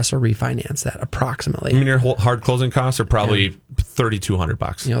 What's the cost to refinance that approximately? I mean, your hard closing costs are probably $3,200.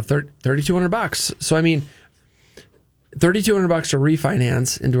 $3,200. So I mean, $3,200 to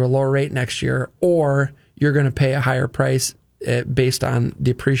refinance into a lower rate next year, or you're going to pay a higher price based on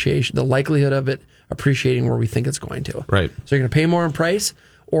the appreciation, the likelihood of it appreciating where we think it's going to. Right. So you're going to pay more in price,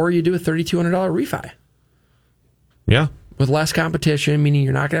 or you do a $3,200 refi. Yeah. With less competition, meaning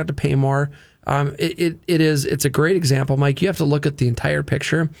you're not going to have to pay more. It's a great example, Mike. You have to look at the entire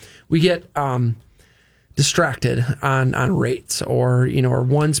picture. We get distracted on rates or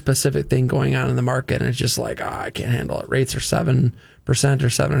one specific thing going on in the market, and it's just like, I can't handle it. Rates are 7% or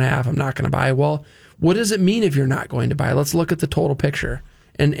 7.5%. I'm not going to buy. Well, what does it mean if you're not going to buy? Let's look at the total picture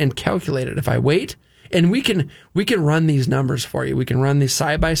and calculate it. If I wait, and we can run these numbers for you. We can run these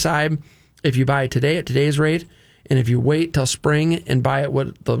side by side. If you buy today at today's rate, and if you wait till spring and buy it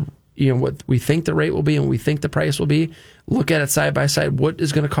what we think the rate will be and we think the price will be, look at it side by side. What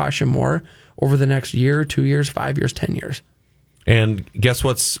is going to cost you more over the next year, 2 years, 5 years, 10 years? And guess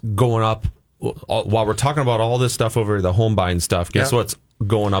what's going up? While we're talking about all this stuff over the home buying stuff, guess what's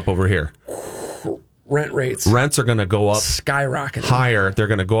going up over here? Rent rates. Rents are going to go up skyrocketing higher. They're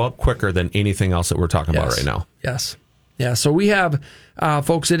going to go up quicker than anything else that we're talking about right now. Yes. Yeah. So we have,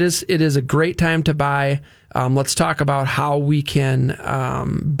 folks, it is a great time to buy. Let's talk about how we can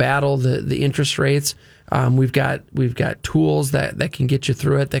battle the interest rates. We've got tools that can get you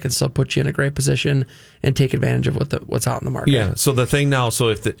through it, that can still put you in a great position and take advantage of what's out in the market. Yeah. So the thing now, so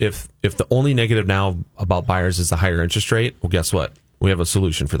if the only negative now about buyers is the higher interest rate, well, guess what? We have a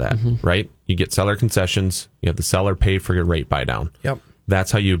solution for that, right? You get seller concessions. You have the seller pay for your rate buy down. Yep.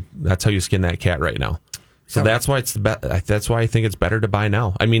 That's how you skin that cat right now. So that's why that's why I think it's better to buy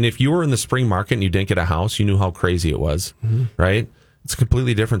now. I mean, if you were in the spring market and you didn't get a house, you knew how crazy it was, right? It's a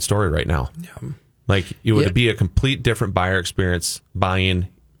completely different story right now. Yeah. Like it would be a complete different buyer experience buying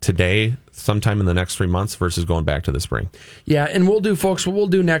today, sometime in the next 3 months versus going back to the spring. Yeah, and what we'll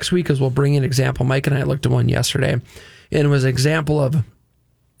do next week is we'll bring in an example. Mike and I looked at one yesterday, and it was an example of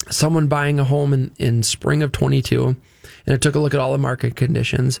someone buying a home in spring of 22, and it took a look at all the market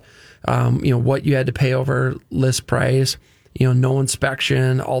conditions, what you had to pay over list price, no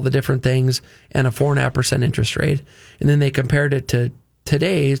inspection, all the different things, and a 4.5% interest rate. And then they compared it to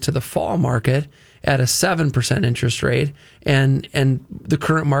today, to the fall market at a 7% interest rate and the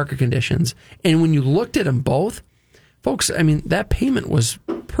current market conditions. And when you looked at them both, folks, I mean, that payment was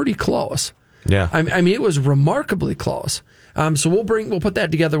pretty close. Yeah. I mean, it was remarkably close. So we'll put that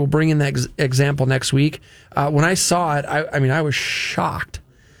together. We'll bring in that example next week. When I saw it, I was shocked.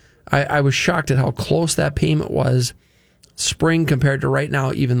 I was shocked at how close that payment was spring compared to right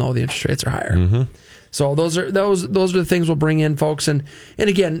now, even though the interest rates are higher. Mm-hmm. So those are the things we'll bring in, folks. And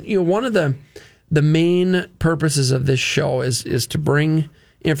again, one of the main purposes of this show is to bring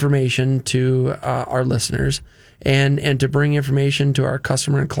information to our listeners and to bring information to our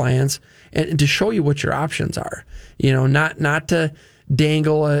customer and clients and to show you what your options are. Not to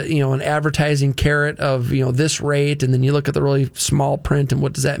dangle an advertising carrot of this rate, and then you look at the really small print and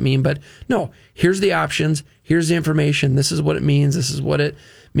what does that mean? But no, here's the options, here's the information, this is what it means, this is what it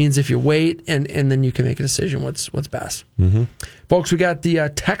means if you wait, and then you can make a decision what's best. Mm-hmm. Folks, we got the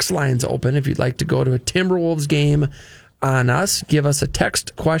text lines open. If you'd like to go to a Timberwolves game on us, give us a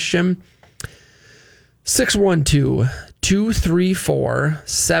text question.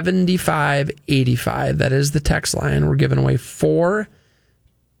 612-234-7585. That is the text line. We're giving away 4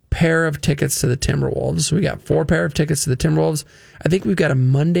 pair of tickets to the Timberwolves. So we got 4 pair of tickets to the Timberwolves. I think we've got a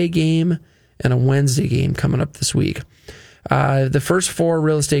Monday game and a Wednesday game coming up this week. The first 4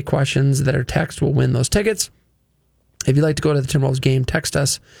 real estate questions that are text will win those tickets. If you'd like to go to the Timberwolves game, text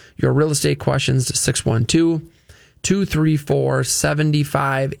us your real estate questions to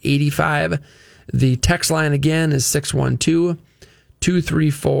 612-234-7585. The text line again is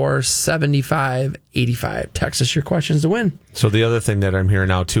 612-234-7585. Text us your questions to win. So the other thing that I'm hearing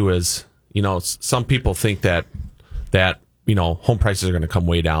now too is, some people think that home prices are going to come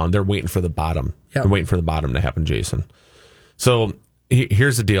way down. They're waiting for the bottom. Yep. They're waiting for the bottom to happen, Jason. So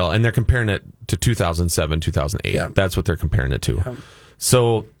here's the deal, and they're comparing it to 2007, 2008. Yep. That's what they're comparing it to. Yep.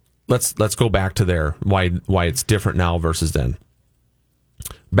 So let's go back to there. Why it's different now versus then.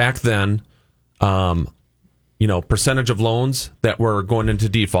 Back then, percentage of loans that were going into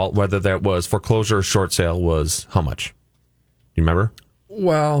default, whether that was foreclosure or short sale, was how much? You remember?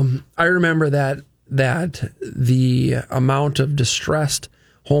 Well, I remember that the amount of distressed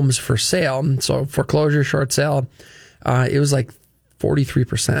homes for sale, so foreclosure, short sale, it was like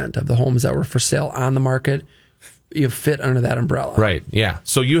 43% of the homes that were for sale on the market fit under that umbrella. Right, yeah.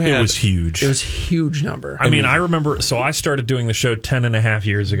 So it was huge. It was a huge number. I mean, I remember, so I started doing the show 10 and a half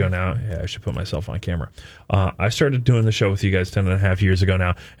years ago now. Yeah, I should put myself on camera. I started doing the show with you guys 10 and a half years ago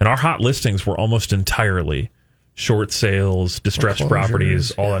now, and our hot listings were almost entirely short sales, distressed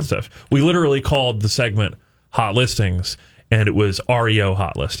properties, all that stuff. We literally called the segment Hot Listings, and it was REO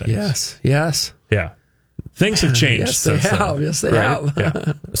Hot Listings. Yes. Yeah. Things have changed. Yes, they have. Yes, they have.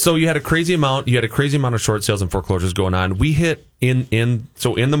 Yeah. So you had a crazy amount of short sales and foreclosures going on. We hit in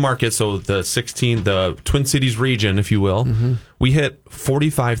the market, so the Twin Cities region, if you will, we hit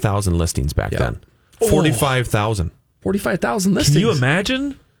 45,000 listings back then. 45,000. 45,000 listings. Can you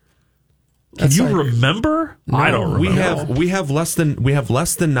imagine? Can you remember? No, I don't remember. We have less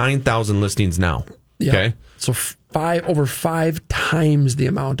than 9,000 listings now. Yeah. Okay. So over 5 times the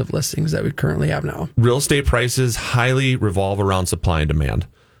amount of listings that we currently have now. Real estate prices highly revolve around supply and demand.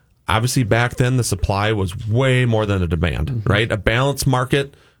 Obviously, back then, the supply was way more than the demand, right? A balanced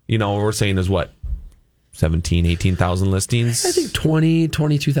market, we're saying is what? 17, 18,000 listings? I think 20,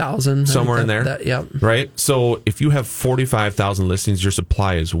 22,000. Somewhere in there. Yep. Right? So if you have 45,000 listings, your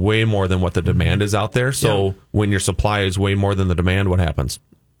supply is way more than what the demand is out there. So when your supply is way more than the demand, what happens?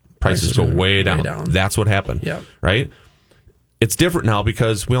 Prices go way down. That's what happened. Yep. Right? It's different now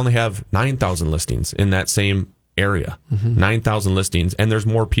because we only have 9,000 listings in that same area. 9,000 listings, and there's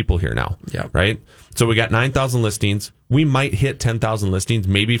more people here now. Yep. Right? So we got 9,000 listings. We might hit 10,000 listings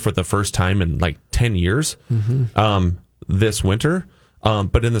maybe for the first time in like 10 years this winter.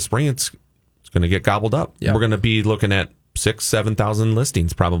 But in the spring, it's going to get gobbled up. Yep. We're going to be looking at 6,000-7,000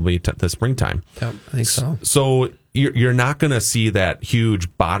 listings probably the springtime. Yep, I think so. So you're not going to see that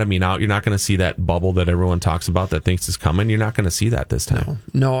huge bottoming out. You're not going to see that bubble that everyone talks about that thinks is coming. You're not going to see that this time.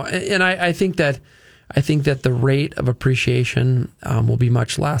 No. And I think that the rate of appreciation will be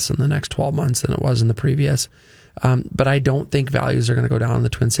much less in the next 12 months than it was in the previous. But I don't think values are going to go down in the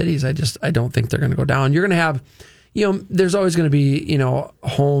Twin Cities. I don't think they're going to go down. You're going to have, there's always going to be,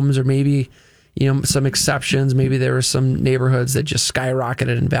 homes or maybe, some exceptions. Maybe there were some neighborhoods that just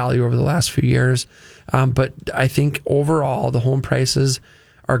skyrocketed in value over the last few years. But I think overall, the home prices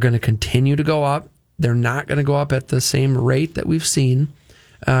are going to continue to go up. They're not going to go up at the same rate that we've seen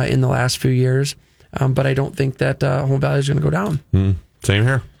in the last few years. But I don't think that home value is going to go down. Same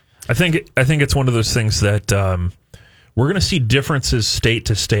here. I think it's one of those things that we're going to see differences state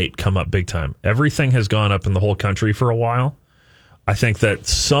to state come up big time. Everything has gone up in the whole country for a while. I think that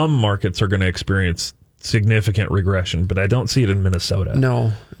some markets are going to experience significant regression, but I don't see it in Minnesota.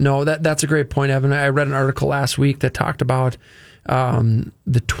 No, that's a great point, Evan. I read an article last week that talked about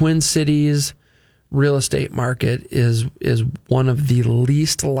the Twin Cities real estate market is one of the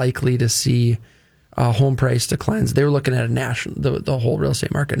least likely to see home price declines. They were looking at the whole real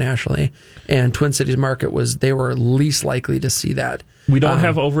estate market nationally, and Twin Cities market they were least likely to see that. We don't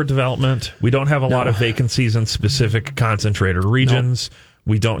have overdevelopment. We don't have a lot of vacancies in specific concentrated regions. Nope.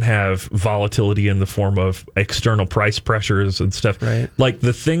 We don't have volatility in the form of external price pressures and stuff. Right. Like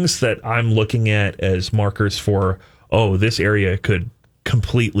the things that I'm looking at as markers for, this area could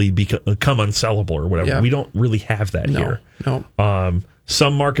completely become unsellable or whatever. Yeah. We don't really have that here. No.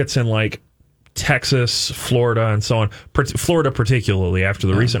 Some markets in like Texas, Florida, and so on. Florida, particularly after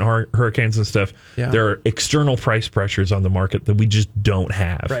the recent hurricanes and stuff, there are external price pressures on the market that we just don't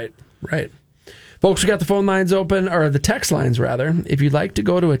have. Right. Folks, we got the phone lines open, or the text lines rather. If you'd like to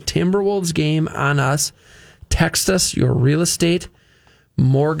go to a Timberwolves game on us, text us your real estate,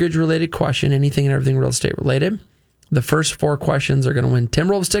 mortgage-related question, anything and everything real estate related. The first 4 questions are going to win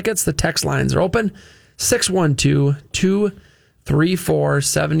Timberwolves tickets. The text lines are open.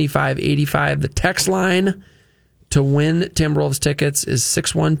 612-234-7585. The text line to win Timberwolves tickets is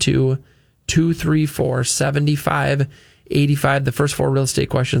 612-234-7585. The first 4 real estate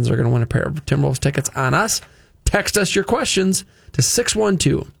questions are going to win a pair of Timberwolves tickets on us. Text us your questions to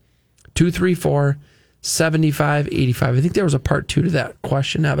 612-234-7585. I think there was a part 2 to that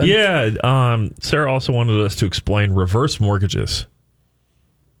question, Evan. Yeah. Sarah also wanted us to explain reverse mortgages.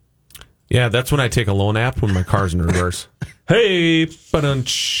 Yeah, that's when I take a loan app when my car's in reverse. Hey,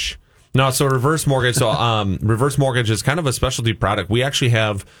 No, so reverse mortgage. So reverse mortgage is kind of a specialty product. We actually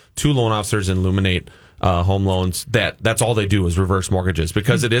have 2 loan officers in Luminate Home Loans that's all they do is reverse mortgages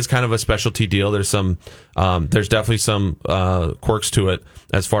because it is kind of a specialty deal. There's definitely some quirks to it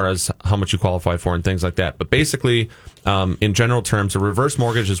as far as how much you qualify for and things like that. But basically, in general terms, a reverse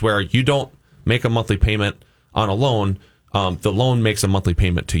mortgage is where you don't make a monthly payment on a loan. The loan makes a monthly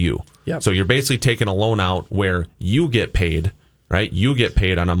payment to you. Yep. So you're basically taking a loan out where you get paid, right? You get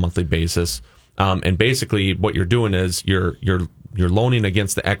paid on a monthly basis. And basically what you're doing is you're loaning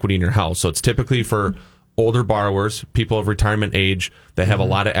against the equity in your house. So it's typically for older borrowers, people of retirement age that have a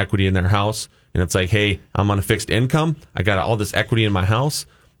lot of equity in their house. And it's like, hey, I'm on a fixed income. I got all this equity in my house.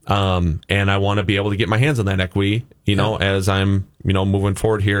 And I want to be able to get my hands on that equity, as I'm, moving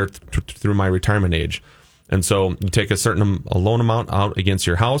forward here through my retirement age. And so you take a loan amount out against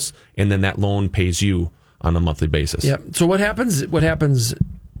your house, and then that loan pays you on a monthly basis. Yep. So what happens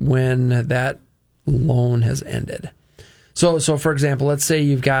when that loan has ended? So for example, let's say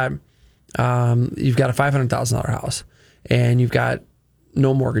you've got a $500,000 house and you've got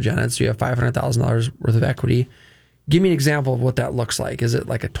no mortgage on it, so you have $500,000 worth of equity. Give me an example of what that looks like. Is it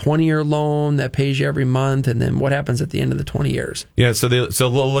like a 20-year loan that pays you every month, and then what happens at the end of the 20 years? Yeah, so they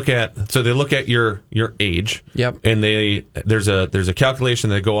look at your age. Yep. And there's a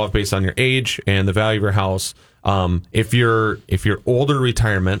calculation that go off based on your age and the value of your house. If you're older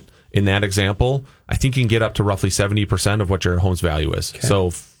retirement in that example, I think you can get up to roughly 70% of what your home's value is. Okay.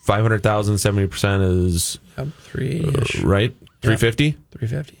 So 500,000, 70% is 3-ish. Right? 350?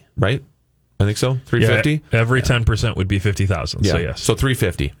 350. Right? I think so. 350. Yeah, every 10% would be 50,000. Yeah. So yes. So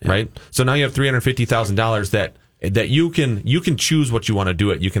 350. Yeah. Right. So now you have $350,000 that you can choose what you want to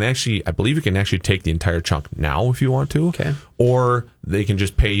do it. You can actually, I believe, you can actually take the entire chunk now if you want to. Okay. Or they can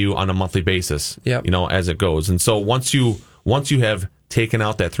just pay you on a monthly basis. Yep. As it goes. And so once you have taken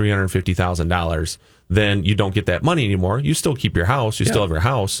out that $350,000, then you don't get that money anymore. You still keep your house. You still have your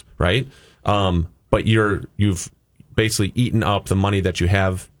house, right? But you've basically eaten up the money that you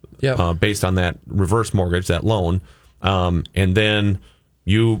have. Yep. Based on that reverse mortgage, that loan, and then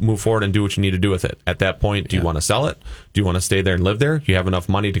you move forward and do what you need to do with it. At that point, do you want to sell it? Do you want to stay there and live there? Do you have enough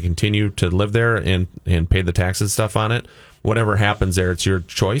money to continue to live there and pay the taxes and stuff on it? Whatever happens there, it's your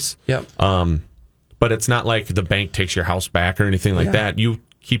choice. Yep. But it's not like the bank takes your house back or anything like that. You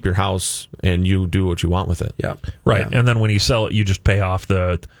keep your house and you do what you want with it. Yep. Right. Yeah. And then when you sell it, you just pay off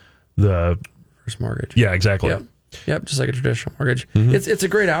the first mortgage. Yeah, exactly. Yep, just like a traditional mortgage. Mm-hmm. It's a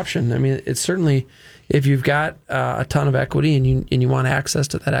great option. I mean, it's certainly, if you've got a ton of equity and you want access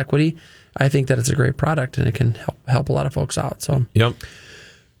to that equity, I think that it's a great product and it can help a lot of folks out. So, yep.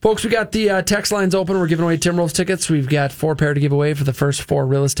 Folks, we got the text lines open. We're giving away Timberwolves tickets. We've got 4 pair to give away for the first 4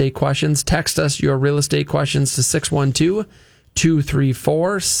 real estate questions. Text us your real estate questions to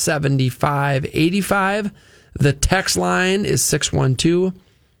 234-7585. The text line is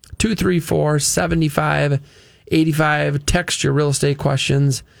 612-234-7585. Text your real estate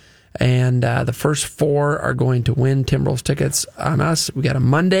questions, and the first 4 are going to win Timberwolves tickets on us. We got a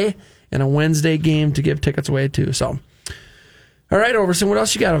Monday and a Wednesday game to give tickets away to. So, all right, Overson, what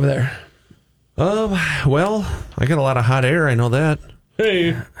else you got over there? Well, I got a lot of hot air. I know that.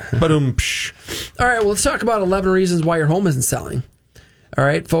 Hey. Ba-dum. All right, well, let's talk about 11 reasons why your home isn't selling. All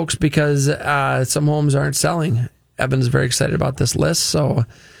right, folks, because some homes aren't selling. Evan's very excited about this list, so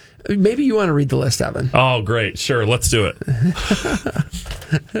maybe you want to read the list, Evan. Oh, great. Sure, let's do it.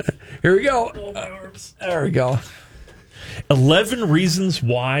 Here we go. There we go. 11 reasons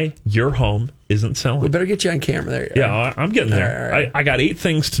why your home isn't We selling. better get you on camera there. Yeah, I'm getting there. All right. I got 8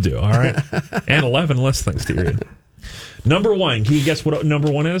 things to do, all right? And 11 less things to read. Number 1. Can you guess what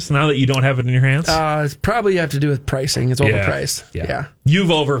number 1 is now that you don't have it in your hands? It's probably have to do with pricing. It's overpriced. Yeah.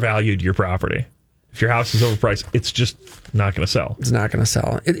 You've overvalued your property. If your house is overpriced, it's just not going to sell. It's not going to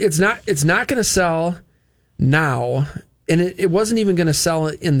sell. It's not going to sell now, and it wasn't even going to sell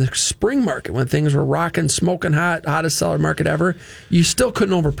in the spring market when things were rocking, smoking hot, hottest seller market ever. You still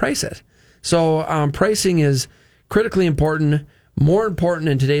couldn't overprice it. So pricing is critically important, more important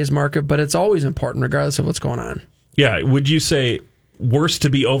in today's market, but it's always important regardless of what's going on. Yeah. Would you say worse to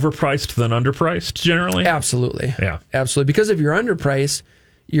be overpriced than underpriced generally? Absolutely. Yeah. Absolutely. Because if you're underpriced,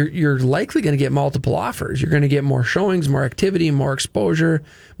 you're likely going to get multiple offers. You're going to get more showings, more activity, more exposure,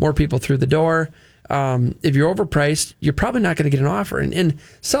 more people through the door. If you're overpriced, you're probably not going to get an offer. And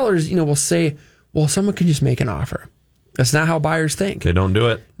sellers, will say, well, someone can just make an offer. That's not how buyers think. They don't do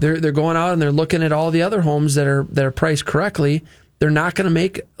it. They're going out and they're looking at all the other homes that are priced correctly. They're not going to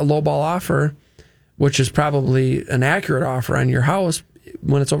make a lowball offer, which is probably an accurate offer on your house.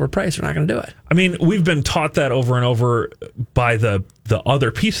 When it's overpriced, they're not going to do it. I mean, we've been taught that over and over by the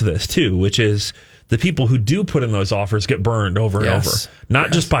other piece of this, too, which is the people who do put in those offers get burned over and over.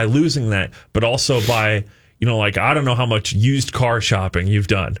 Not just by losing that, but also by, I don't know how much used car shopping you've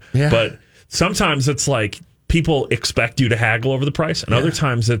done. Yeah. But sometimes it's like people expect you to haggle over the price, and other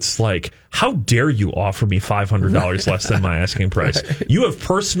times it's like, how dare you offer me $500 less than my asking price? You have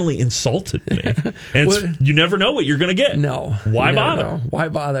personally insulted me. And you never know what you're going to get. No. Why bother? No. Why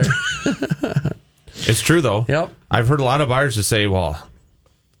bother? It's true, though. Yep. I've heard a lot of buyers just say, well,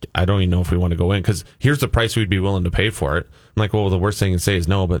 I don't even know if we want to go in because here's the price we'd be willing to pay for it. I'm like, well, the worst thing to say is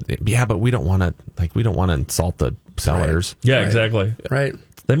no, but we don't want to insult the sellers. Yeah, Right. exactly. Right.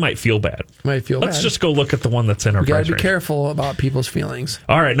 They might feel bad. Might feel Let's bad. just go look at the one that's in our You got price to be range. careful about people's feelings.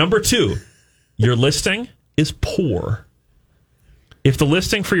 All right, number 2, your listing is poor. If the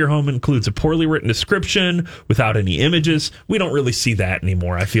listing for your home includes a poorly written description without any images, we don't really see that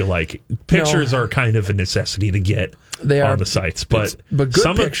anymore. I feel like pictures are kind of a necessity to get on the sites, but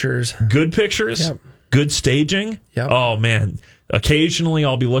good pictures. Good pictures, Yep. good staging. Yep. Oh man, occasionally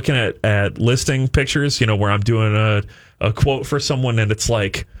I'll be looking at listing pictures, where I'm doing a quote for someone, and it's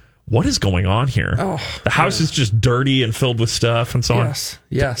like, what is going on here? The house is just dirty and filled with stuff and so on.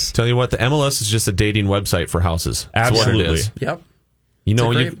 Yes. Tell you what, the MLS is just a dating website for houses. That's Absolutely. what it is. Yep. You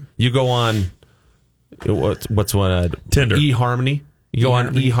go on what's one Tinder. eHarmony. You go on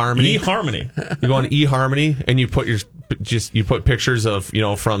eHarmony. eHarmony. You go on eHarmony and you put pictures of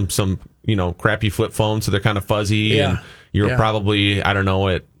from some crappy flip phones, so they're kind of fuzzy, Yeah. and you're Yeah. probably I don't know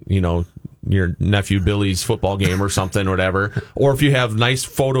at your nephew Billy's football game or something or whatever, or if you have nice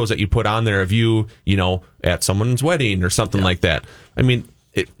photos that you put on there of you at someone's wedding or something like that. I mean,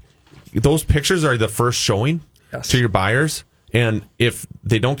 those pictures are the first showing to your buyers. And if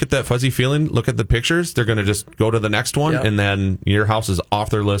they don't get that fuzzy feeling, look at the pictures, they're going to just go to the next one, and then your house is off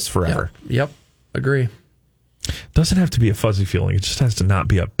their list forever. Yep. Agree. Doesn't have to be a fuzzy feeling. It just has to not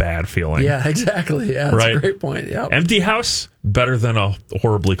be a bad feeling. Yeah, exactly. Yeah, that's Right. a great point. Yep. Empty house, better than a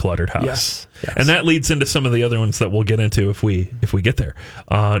horribly cluttered house. Yes. And that leads into some of the other ones that we'll get into if we get there.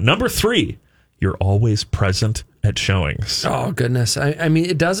 Number 3, you're always present at showings. Oh, goodness. I mean,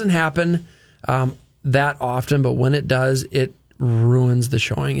 it doesn't happen that often, but when it does, it ruins the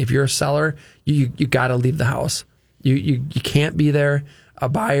showing. If you're a seller, you got to leave the house. You can't be there. A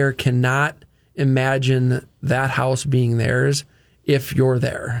buyer cannot imagine that house being theirs if you're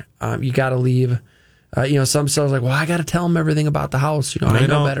there. You got to leave. Some sellers are like, well, I got to tell them everything about the house. I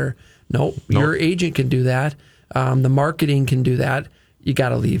know better. Nope. Your agent can do that. The marketing can do that. You got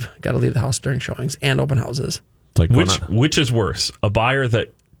to leave. Got to leave the house during showings and open houses. Like Which is worse? A buyer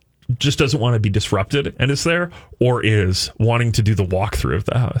that just doesn't want to be disrupted and is there, or is wanting to do the walkthrough of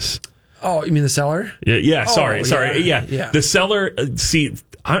the house? Oh, you mean the seller? Yeah. Sorry. Yeah. The seller. See,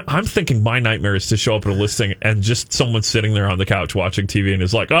 I'm thinking my nightmare is to show up at a listing and just someone sitting there on the couch watching TV and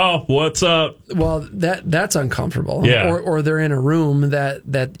is like, "Oh, what's up?" Well, that's uncomfortable. Yeah. Or they're in a room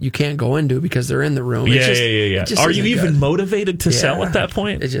that you can't go into because they're in the room. Yeah, It just Are you isn't even good. motivated to sell Yeah. at that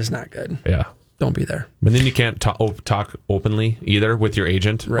point? It's just not good. Yeah. Don't be there. But then you can't talk openly either with your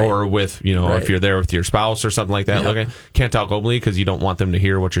agent Right. or with, Right. if you're there with your spouse or something like that. Yeah. Okay, can't talk openly because you don't want them to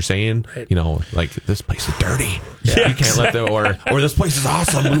hear what you're saying. Right. Like, this place is dirty. Yeah, You can't let them, or this place is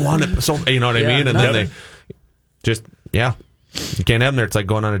awesome. We want it. So, you know what I Yeah, mean? And no. then they just, you can't have them there. It's like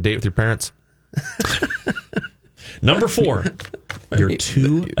going on a date with your parents. Number 4, you're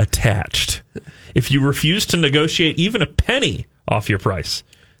too attached. If you refuse to negotiate even a penny off your price,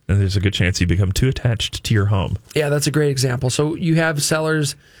 then there's a good chance you become too attached to your home. Yeah, that's a great example. So you have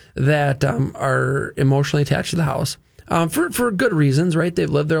sellers that are emotionally attached to the house for good reasons, right? They've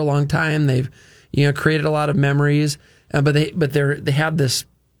lived there a long time. They've created a lot of memories, but they have this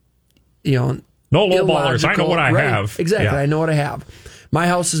No low ballers. I know illogical- what I right, have. Exactly. Yeah. I know what I have. My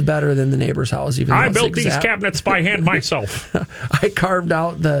house is better than the neighbor's house. Even though I it's built these exact- cabinets by hand myself. I carved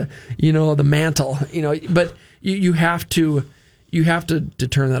out the mantle, but you have to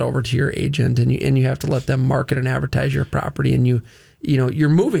turn that over to your agent and you have to let them market and advertise your property, and you're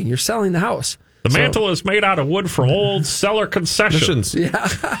moving, you're selling the house. The mantle is made out of wood from old cellar concessions. Yeah,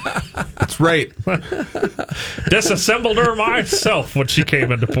 that's right. Disassembled her myself when she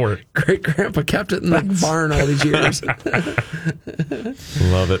came into port. Great grandpa kept it in the barn all these years.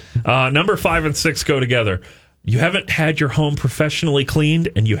 Love it. Number 5 and 6 go together. You haven't had your home professionally cleaned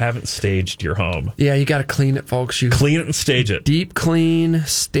and you haven't staged your home. Yeah, you got to clean it, folks. You Clean it and stage it. deep clean,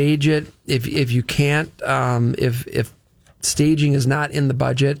 stage it. If you can't, if staging is not in the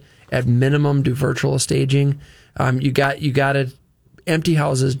budget, at minimum do virtual staging. You got to. Empty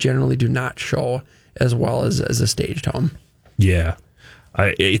houses generally do not show as well as a staged home. Yeah.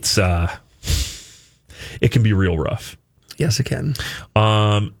 It can be real rough. Yes, it can.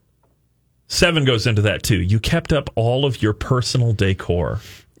 7 goes into that too. You kept up all of your personal decor.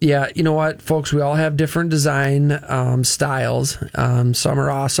 Yeah, you know what, folks? We all have different design styles. Some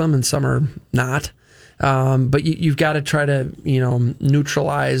are awesome and some are not. But you've got to try to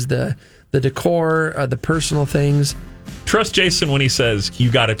neutralize the decor, the personal things. Trust Jason when he says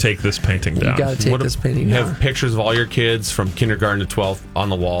you got to take this painting down. You got to take this painting You down. have pictures of all your kids from kindergarten to 12th on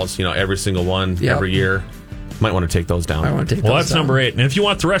the walls, every single one, Yep. every year. Might want to take those down. I want to take Well, those that's down. number 8. And if you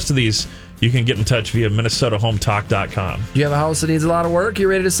want the rest of these, you can get in touch via MinnesotaHometalk.com. Do you have a house that needs a lot of work? You're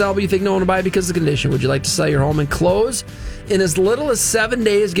ready to sell, but you think no one will buy because of the condition. Would you like to sell your home and close in as little as 7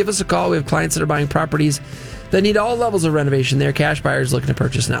 days? Give us a call. We have clients that are buying properties that need all levels of renovation. They're cash buyers looking to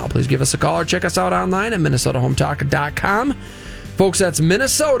purchase now. Please give us a call or check us out online at MinnesotaHometalk.com. Folks, that's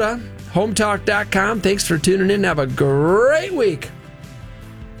MinnesotaHometalk.com. Thanks for tuning in. Have a great week.